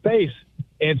of your face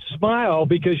and smile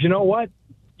because you know what?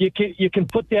 You can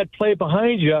put that play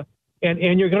behind you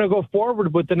and you're going to go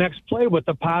forward with the next play with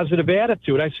a positive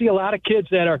attitude. I see a lot of kids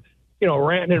that are,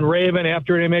 ranting and raving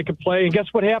after they make a play. And guess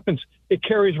what happens? It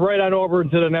carries right on over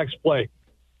into the next play.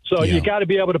 So you got to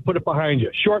be able to put it behind you.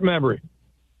 Short memory.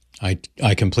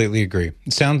 I completely agree.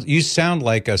 You sound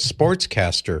like a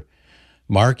sportscaster.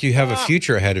 Mark, you have a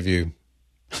future ahead of you.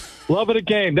 Love of the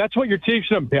game. That's what you're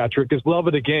teaching them, Patrick, is love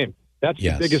of the game. That's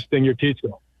the biggest thing you're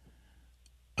teaching them.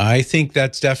 I think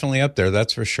that's definitely up there.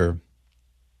 That's for sure.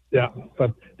 Yeah.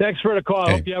 But thanks for the call.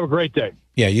 I hope you have a great day.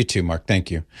 Yeah, you too, Mark. Thank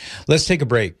you. Let's take a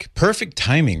break. Perfect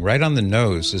timing, right on the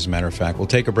nose, as a matter of fact. We'll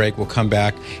take a break. We'll come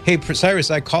back. Hey, Cyrus,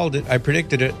 I called it. I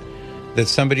predicted it, that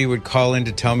somebody would call in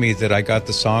to tell me that I got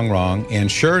the song wrong.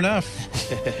 And sure enough,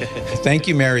 thank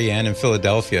you, Marianne in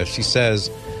Philadelphia. She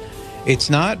says, it's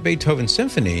not Beethoven's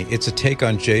symphony. It's a take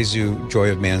on Jesu,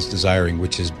 Joy of Man's Desiring,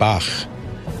 which is Bach.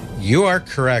 You are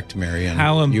correct, Marianne.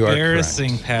 How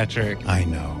embarrassing, Patrick. I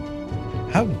know.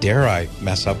 How dare I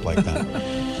mess up like that?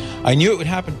 I knew it would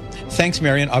happen. Thanks,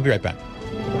 Marianne. I'll be right back.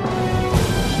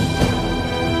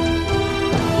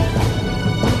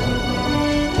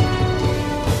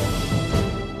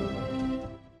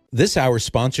 This hour is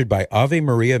sponsored by Ave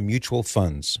Maria Mutual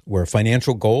Funds, where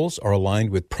financial goals are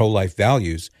aligned with pro-life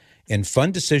values and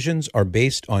fund decisions are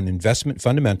based on investment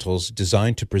fundamentals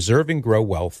designed to preserve and grow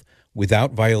wealth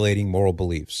without violating moral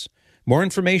beliefs. More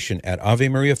information at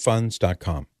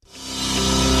avemariafunds.com.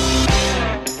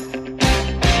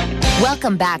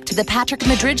 Welcome back to the Patrick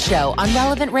Madrid Show on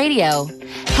Relevant Radio.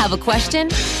 Have a question?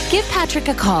 Give Patrick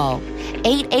a call.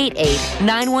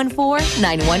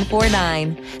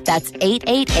 888-914-9149. That's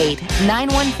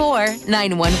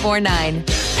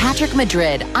 888-914-9149. Patrick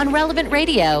Madrid on Relevant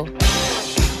Radio.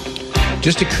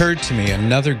 Just occurred to me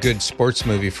another good sports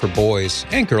movie for boys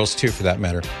and girls too, for that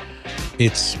matter.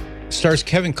 It stars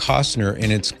Kevin Costner,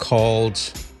 and it's called,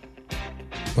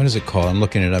 what is it called? I'm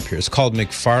looking it up here. It's called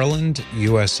McFarland,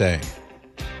 USA.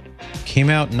 Came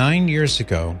out 9 years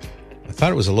ago. I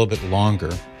thought it was a little bit longer,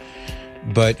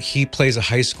 but he plays a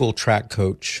high school track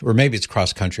coach, or maybe it's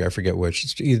cross country. I forget which.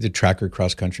 It's either track or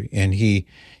cross country. And he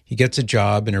gets a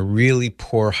job in a really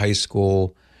poor high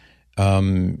school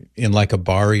in like a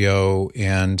barrio,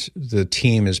 and the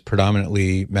team is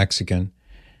predominantly Mexican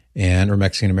or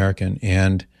Mexican American,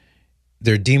 and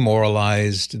they're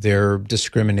demoralized, they're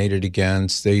discriminated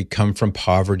against, they come from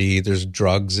poverty, there's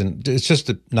drugs, and it's just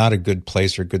not a good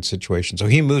place or a good situation. So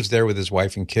he moves there with his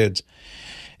wife and kids,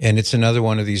 and it's another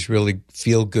one of these really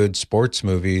feel-good sports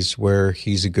movies where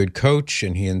he's a good coach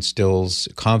and he instills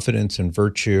confidence and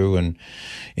virtue and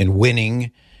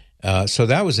winning. So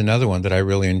that was another one that I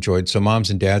really enjoyed. So moms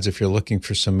and dads, if you're looking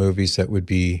for some movies that would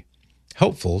be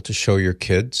helpful to show your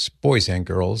kids, boys and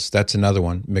girls, that's another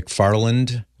one.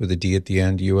 McFarland, with a D at the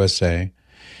end, USA.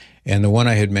 And the one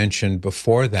I had mentioned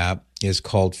before that is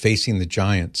called Facing the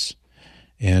Giants.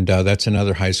 And that's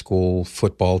another high school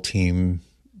football team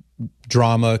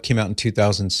drama. Came out in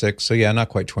 2006. So yeah, not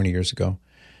quite 20 years ago.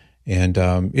 And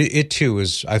it too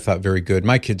was, I thought, very good.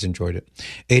 My kids enjoyed it.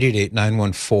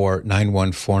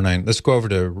 888-914-9149. Let's go over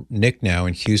to Nick now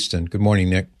in Houston. Good morning,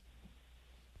 Nick.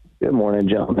 Good morning,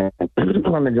 gentlemen.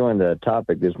 I'm enjoying the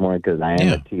topic this morning because I am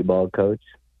a T-ball coach.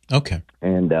 Okay.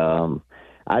 And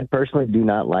I personally do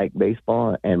not like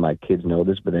baseball, and my kids know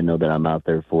this, but they know that I'm out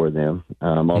there for them.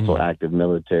 I'm also active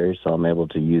military, so I'm able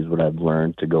to use what I've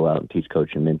learned to go out and teach,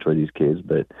 coach, and mentor these kids.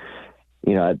 But,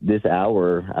 you know, this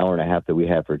hour and a half that we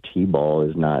have for T-ball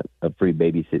is not a free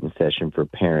babysitting session for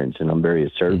parents, and I'm very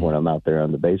assertive when I'm out there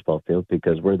on the baseball field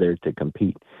because we're there to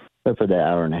compete. But for that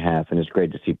hour and a half, and it's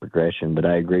great to see progression. But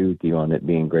I agree with you on it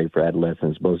being great for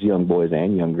adolescents, both young boys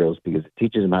and young girls, because it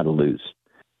teaches them how to lose.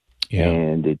 Yeah.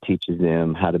 And it teaches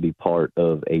them how to be part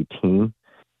of a team.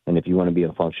 And if you want to be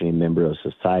a functioning member of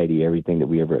society, everything that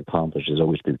we ever accomplish is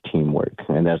always through teamwork.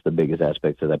 And that's the biggest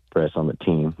aspect of that press on the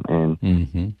team. And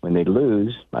when they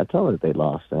lose, I tell them that they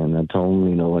lost. And I tell them,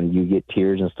 you know, when you get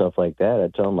tears and stuff like that, I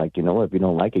tell them, like, you know what, if you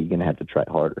don't like it, you're going to have to try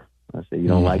harder. I say, you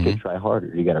don't like it, try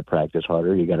harder. You got to practice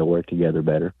harder. You got to work together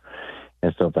better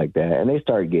and stuff like that. And they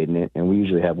start getting it. And we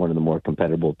usually have one of the more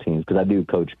competitive teams because I do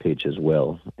coach pitch as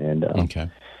well. And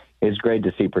it's great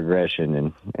to see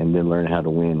progression and then learn how to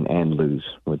win and lose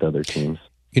with other teams.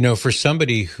 You know, for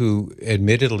somebody who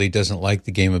admittedly doesn't like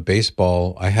the game of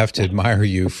baseball, I have to admire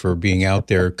you for being out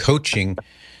there coaching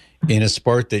in a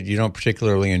sport that you don't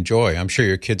particularly enjoy. I'm sure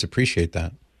your kids appreciate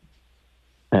that.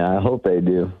 Yeah, I hope they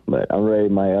do, but I'm ready.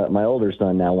 My older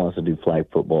son now wants to do flag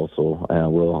football, so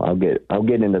I'll get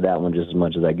into that one just as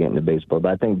much as I get into baseball.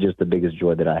 But I think just the biggest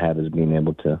joy that I have is being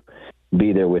able to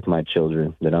be there with my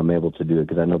children, that I'm able to do it,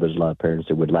 because I know there's a lot of parents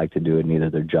that would like to do it, and either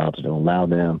their jobs don't allow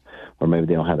them, or maybe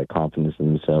they don't have the confidence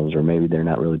in themselves, or maybe they're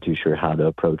not really too sure how to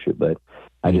approach it. But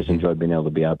I just enjoy being able to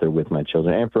be out there with my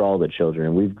children and for all the children.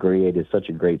 And we've created such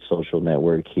a great social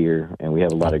network here, and we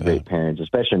have a lot of great parents,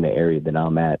 especially in the area that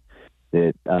I'm at.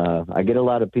 That I get a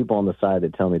lot of people on the side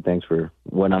that tell me thanks for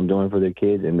what I'm doing for their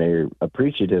kids, and they're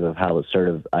appreciative of how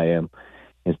assertive I am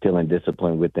instilling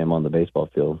discipline with them on the baseball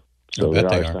field. So there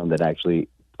are some that actually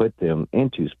put them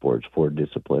into sports for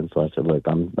discipline. So I said, look,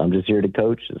 I'm just here to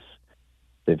coach.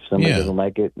 If somebody doesn't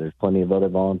like it, there's plenty of other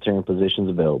volunteering positions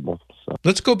available. So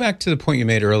let's go back to the point you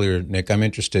made earlier, Nick. I'm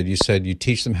interested. You said you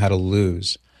teach them how to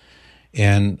lose.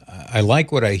 And I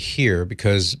like what I hear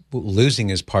because losing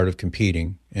is part of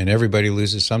competing, and everybody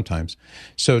loses sometimes.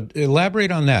 So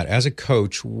elaborate on that. As a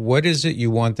coach, what is it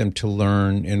you want them to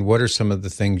learn, and what are some of the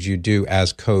things you do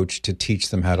as coach to teach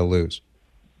them how to lose?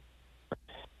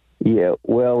 Yeah,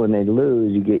 well, when they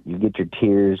lose, you get your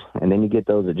tears, and then you get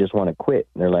those that just want to quit.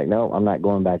 They're like, no, I'm not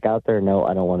going back out there. No,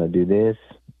 I don't want to do this.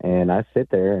 And I sit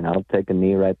there, and I'll take a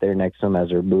knee right there next to them as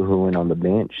they're boo-hooing on the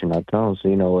bench, and I'll tell them, so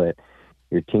you know what?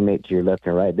 Your teammates to your left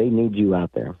and right, they need you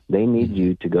out there. They need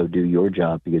you to go do your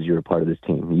job because you're a part of this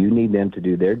team. You need them to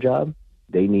do their job.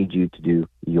 They need you to do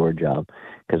your job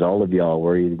because all of y'all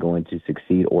were either going to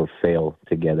succeed or fail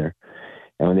together.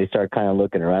 And when they start kind of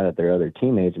looking around at their other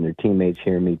teammates and their teammates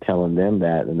hear me telling them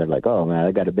that, and they're like, oh, man,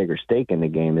 I got a bigger stake in the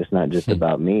game. It's not just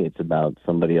about me. It's about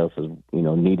somebody else's,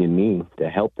 needing me to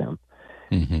help them.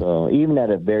 So even at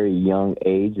a very young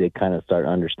age, they kind of start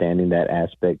understanding that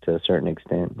aspect to a certain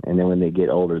extent. And then when they get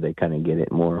older, they kind of get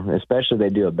it more, especially if they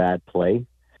do a bad play.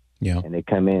 Yeah. And they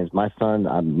come in. My son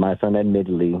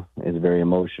admittedly is very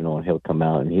emotional, and he'll come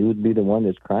out and he would be the one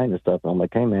that's crying and stuff. And I'm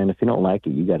like, hey man, if you don't like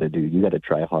it, you got to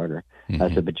try harder.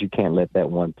 I said, but you can't let that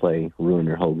one play ruin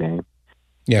your whole game.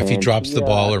 Yeah. If he drops the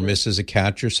ball or misses a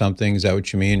catch or something, is that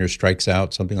what you mean? Or strikes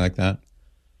out, something like that?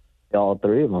 All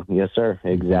three of them, yes, sir,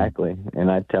 exactly.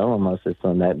 And I tell them, I said,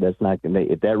 son, that's not gonna.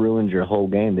 If that ruins your whole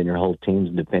game, then your whole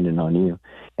team's dependent on you.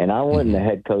 And I wasn't the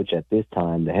head coach at this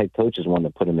time. The head coach is one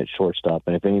that put him at shortstop.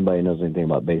 And if anybody knows anything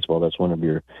about baseball, that's one of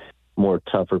your more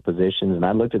tougher positions. And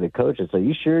I looked at the coach and said,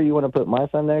 "You sure you want to put my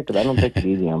son there? Because I don't take it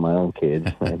easy on my own kids."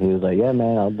 And he was like, "Yeah,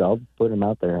 man, I'll put him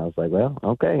out there." I was like, "Well,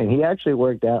 okay." And he actually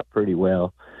worked out pretty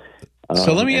well.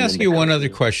 So let me ask you one other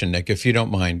question, Nick, if you don't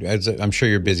mind. As I'm sure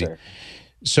you're busy. Yes,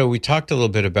 so we talked a little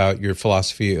bit about your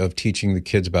philosophy of teaching the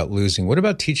kids about losing. What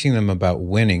about teaching them about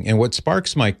winning? And what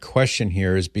sparks my question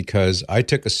here is because I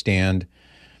took a stand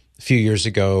a few years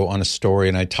ago on a story,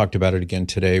 and I talked about it again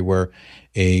today, where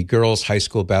a girls' high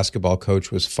school basketball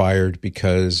coach was fired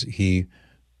because he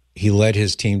led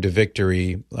his team to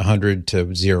victory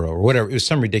 100-0 or whatever. It was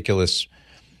some ridiculous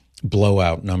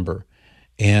blowout number.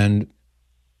 And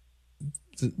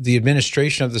the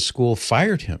administration of the school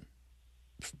fired him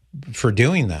for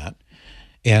doing that.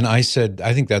 And I said,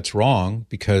 I think that's wrong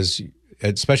because,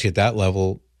 especially at that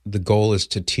level, the goal is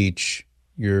to teach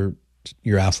your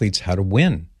athletes how to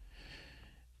win.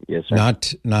 Yes, sir.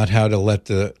 Not how to let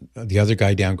the other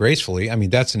guy down gracefully. I mean,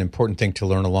 that's an important thing to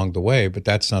learn along the way, but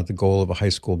that's not the goal of a high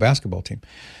school basketball team.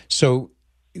 So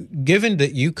given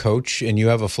that you coach and you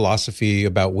have a philosophy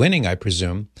about winning, I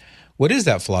presume, what is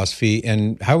that philosophy,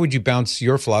 and how would you bounce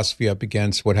your philosophy up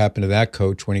against what happened to that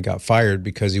coach when he got fired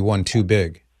because he won too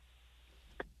big?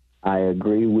 I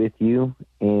agree with you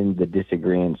in the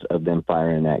disagreements of them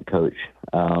firing that coach.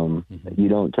 You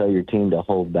don't tell your team to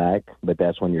hold back, but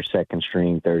that's when your second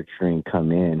string, third string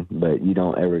come in. But you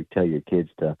don't ever tell your kids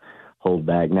to hold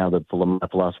back. Now, my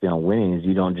philosophy on winning is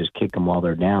you don't just kick them while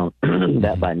they're down.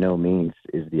 That by no means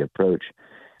is the approach.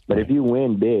 But if you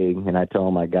win big, and I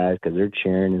tell my guys because they're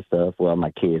cheering and stuff, well,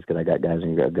 my kids, because I got guys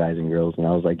and girls, and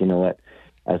I was like, you know what?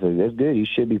 I said, that's good. You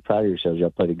should be proud of yourselves.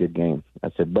 Y'all played a good game. I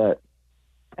said, but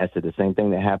I said the same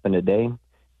thing that happened today,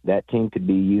 that team could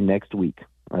be you next week.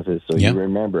 I said, so you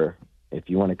remember, if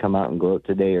you want to come out and go out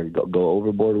today or go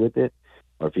overboard with it,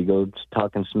 or if you go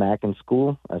talking smack in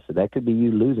school, I said that could be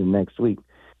you losing next week.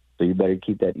 So you better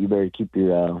keep that. You better keep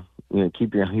your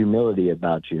keep your humility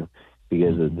about you.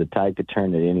 Because the tide could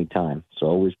turn at any time. So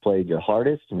always play your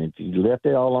hardest. And if you left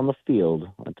it all on the field,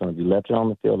 I told him, if you left it on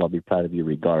the field, I'll be proud of you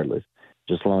regardless,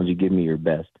 just as long as you give me your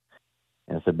best.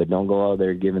 And I said, but don't go out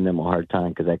there giving them a hard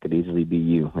time because that could easily be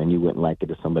you, and you wouldn't like it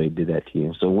if somebody did that to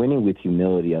you. So winning with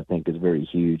humility, I think, is very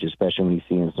huge, especially when you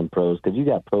see in some pros, because you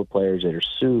got pro players that are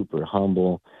super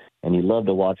humble, and you love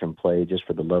to watch them play just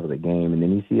for the love of the game. And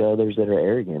then you see others that are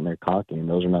arrogant and they're cocky, and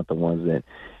those are not the ones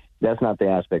that's not the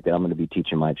aspect that I'm going to be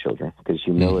teaching my children, because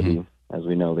humility, as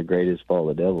we know, the greatest fall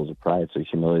of the devil is pride. So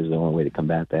humility is the only way to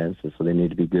combat that. So they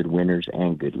need to be good winners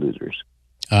and good losers.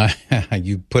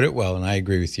 You put it well, and I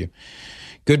agree with you.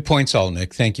 Good points all,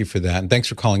 Nick. Thank you for that. And thanks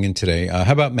for calling in today.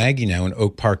 How about Maggie now in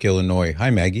Oak Park, Illinois?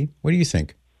 Hi, Maggie. What do you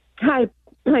think? Hi,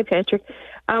 Patrick.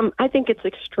 I think it's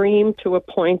extreme to a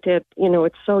point that,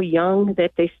 it's so young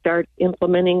that they start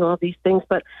implementing all these things.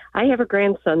 But I have a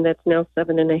grandson that's now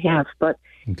 7.5, but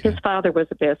his father was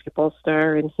a basketball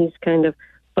star, and he's kind of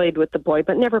played with the boy,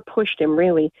 but never pushed him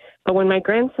really. But when my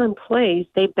grandson plays,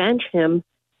 they bench him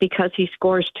because he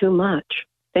scores too much.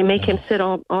 They make him sit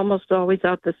almost always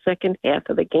out the second half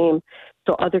of the game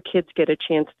so other kids get a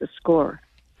chance to score.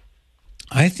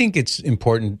 I think it's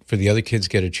important for the other kids to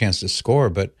get a chance to score,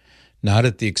 but not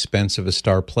at the expense of a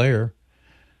star player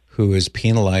who is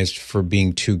penalized for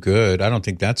being too good. I don't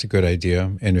think that's a good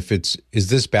idea. And is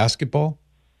this basketball?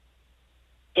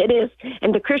 It is.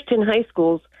 And the Christian high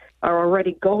schools are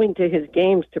already going to his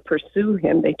games to pursue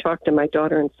him. They talk to my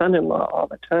daughter and son-in-law all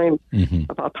the time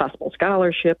about possible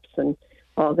scholarships and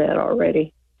all that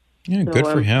already. Yeah, so, good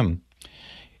for him.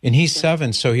 And he's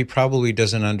 7, so he probably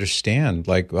doesn't understand.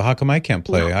 Like, well, how come I can't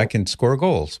play? No. I can score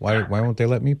goals. Why won't they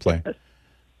let me play?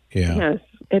 Yeah. Yes.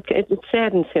 It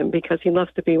saddens him because he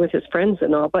loves to be with his friends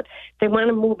and all, but they want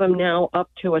to move him now up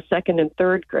to a second and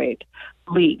third grade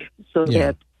league so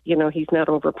that, he's not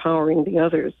overpowering the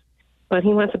others. But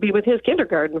he wants to be with his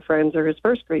kindergarten friends or his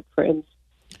first grade friends.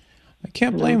 I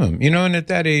can't blame him. And at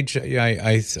that age,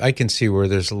 I can see where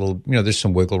there's a little, there's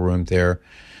some wiggle room there.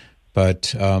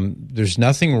 But there's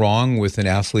nothing wrong with an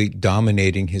athlete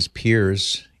dominating his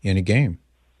peers in a game.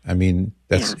 I mean,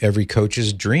 that's every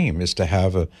coach's dream, is to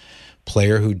have a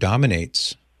player who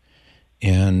dominates.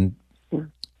 And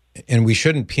we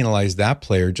shouldn't penalize that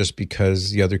player just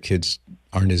because the other kids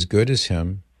aren't as good as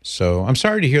him. So I'm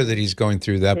sorry to hear that he's going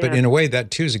through that, but in a way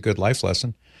that too is a good life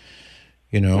lesson.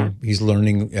 He's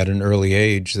learning at an early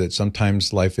age that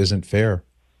sometimes life isn't fair.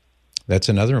 That's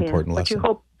another important lesson.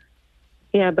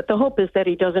 But the hope is that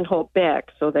he doesn't hold back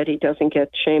so that he doesn't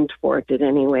get shamed for it in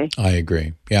any way. I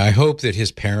agree. Yeah, I hope that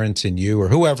his parents and you or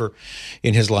whoever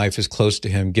in his life is close to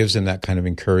him gives him that kind of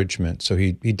encouragement, so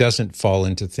he doesn't fall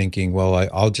into thinking, well,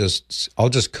 I'll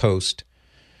just coast,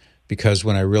 because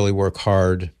when I really work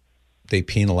hard, they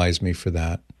penalize me for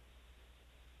that.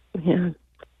 Yeah.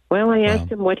 Well, I asked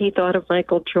him what he thought of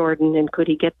Michael Jordan and could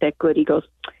he get that good. He goes,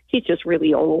 he's just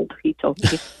really old, he told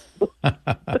me.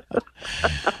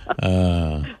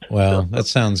 Well, that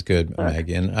sounds good,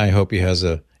 Maggie, and I hope he has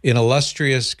an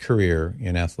illustrious career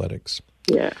in athletics.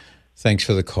 Yeah. Thanks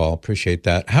for the call. Appreciate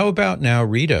that. How about now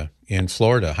Rita in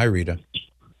Florida? Hi, Rita.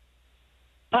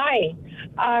 Hi.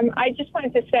 I just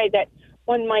wanted to say that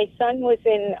when my son was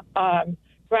in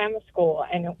grammar school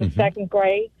and it was second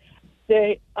grade,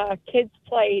 the kids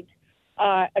played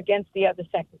against the other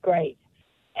second grade.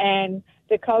 And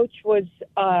the coach was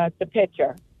the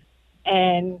pitcher.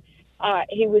 And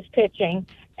he was pitching.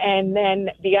 And then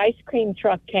the ice cream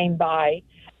truck came by,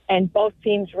 and both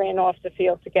teams ran off the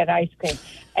field to get ice cream.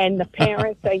 And the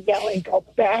parents are yelling, go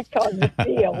back on the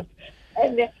field.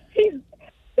 And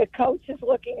the coach is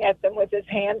looking at them with his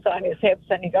hands on his hips,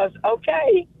 and he goes,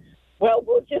 okay, well,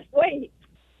 we'll just wait.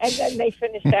 And then they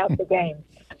finished out the game.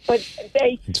 But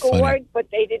they scored, funny. But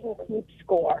they didn't keep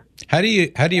score. How do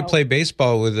you play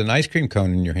baseball with an ice cream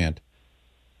cone in your hand?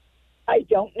 I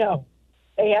don't know.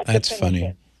 They have That's to finish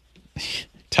funny. It.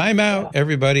 Time out,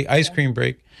 everybody. Ice cream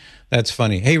break. That's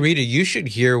funny. Hey, Rita, you should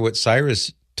hear what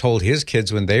Cyrus told his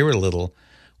kids when they were little,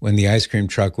 when the ice cream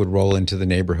truck would roll into the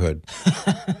neighborhood.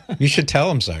 You should tell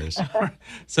them, Cyrus.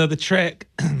 So the trick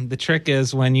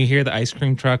is when you hear the ice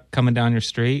cream truck coming down your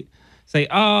street, say,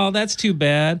 oh, that's too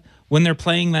bad. When they're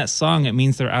playing that song, it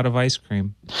means they're out of ice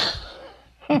cream.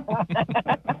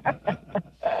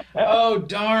 Oh,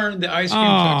 darn, the ice cream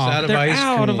truck's out of ice cream.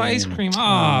 Out of ice cream.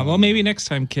 Well, maybe next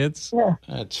time, kids. Yeah.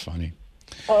 That's funny.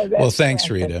 Well, thanks,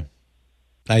 Rita.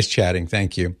 Nice chatting.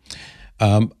 Thank you.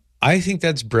 I think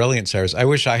that's brilliant, Cyrus. I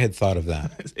wish I had thought of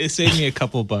that. It saved me a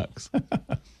couple bucks.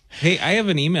 Hey, I have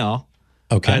an email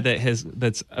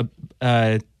that's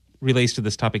relates to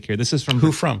this topic here. This is from...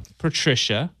 Who from?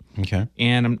 Patricia. Okay.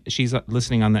 And she's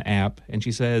listening on the app, and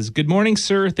she says, good morning,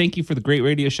 sir. Thank you for the great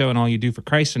radio show and all you do for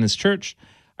Christ and his church.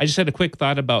 I just had a quick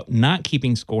thought about not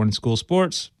keeping score in school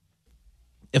sports.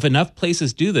 If enough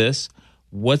places do this,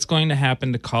 what's going to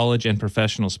happen to college and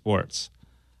professional sports?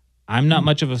 I'm not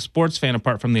much of a sports fan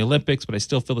apart from the Olympics, but I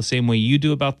still feel the same way you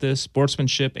do about this.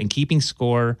 Sportsmanship and keeping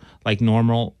score like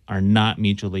normal are not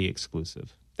mutually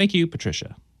exclusive. Thank you,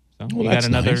 Patricia. So you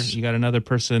got another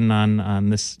person on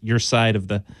this your side of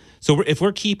the. So if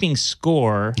we're keeping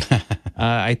score,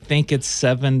 I think it's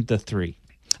 7-3.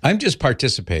 I'm just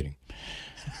participating.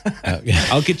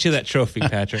 I'll get you that trophy,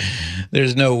 Patrick.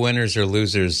 There's no winners or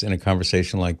losers in a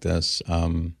conversation like this.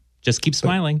 Just keep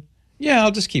smiling. Yeah,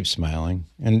 I'll just keep smiling.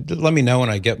 And let me know when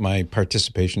I get my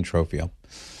participation trophy. I'll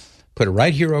put it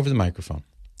right here over the microphone.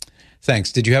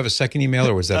 Thanks. Did you have a second email,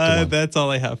 or was that the one? That's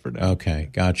all I have for now. Okay,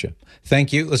 gotcha.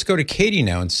 Thank you. Let's go to Katie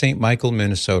now in St. Michael,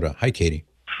 Minnesota. Hi, Katie.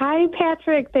 Hi,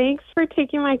 Patrick. Thanks for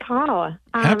taking my call.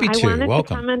 Happy to. I wanted Welcome.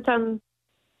 to comment on.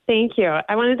 Thank you.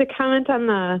 I wanted to comment on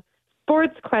the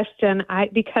sports question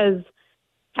because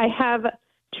I have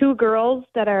two girls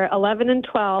that are 11 and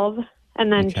 12,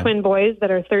 and then twin boys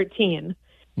that are 13.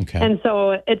 Okay. And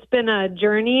so it's been a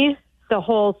journey, the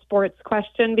whole sports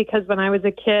question, because when I was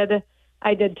a kid,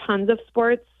 I did tons of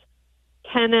sports,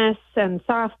 tennis and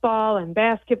softball and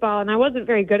basketball, and I wasn't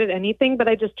very good at anything, but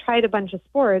I just tried a bunch of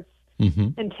sports. Mm-hmm.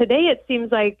 And today it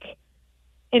seems like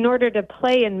in order to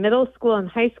play in middle school and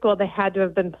high school, they had to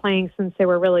have been playing since they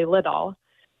were really little.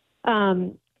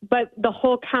 But the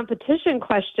whole competition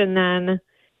question then,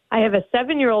 I have a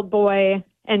 7-year-old boy,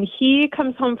 and he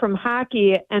comes home from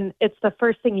hockey, and it's the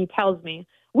first thing he tells me.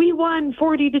 We won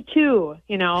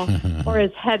 40-2, or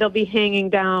his head will be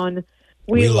hanging down.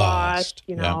 We lost,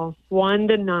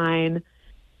 1-9.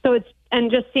 So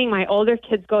and just seeing my older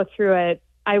kids go through it,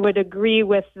 I would agree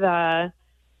with the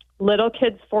little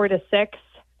kids 4 to 6.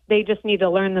 They just need to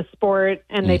learn the sport,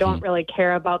 and they don't really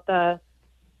care about the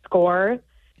score.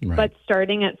 Right. But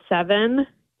starting at 7,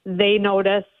 they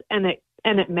notice, and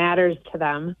it matters to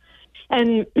them.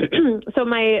 And so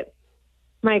my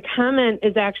comment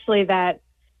is actually that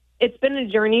it's been a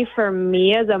journey for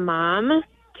me as a mom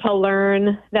to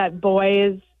learn that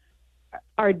boys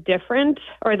are different,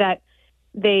 or that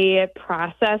they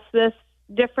process this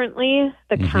differently.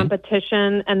 The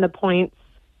competition and the points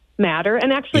matter.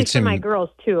 And actually for my girls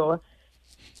too.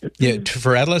 Yeah,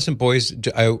 for adolescent boys,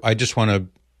 I just want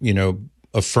to,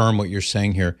 affirm what you're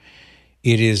saying here.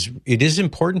 It is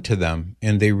important to them,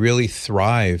 and they really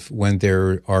thrive when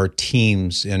there are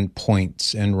teams and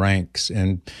points and ranks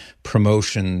and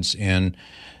promotions and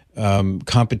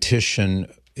competition.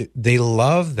 They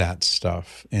love that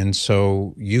stuff. And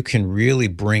so you can really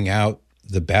bring out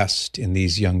the best in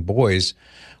these young boys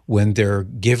when they're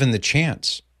given the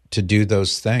chance to do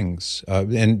those things.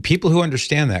 And people who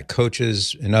understand that,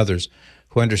 coaches and others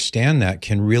who understand that,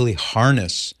 can really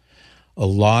harness a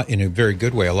lot, in a very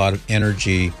good way, a lot of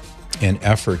energy and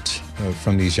effort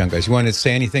from these young guys. You want to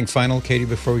say anything final, Katie,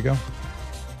 before we go?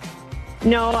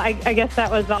 No, I guess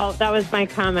that was all. That was my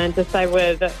comment. Just I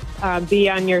would be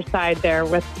on your side there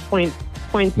with points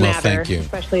matter, thank you.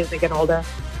 Especially as they get older.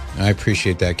 I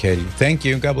appreciate that, Katie. Thank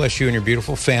you. God bless you and your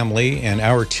beautiful family. And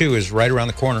hour 2 is right around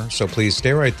the corner, so please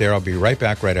stay right there. I'll be right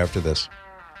back right after this.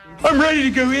 I'm ready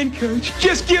to go in, Coach.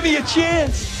 Just give me a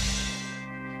chance.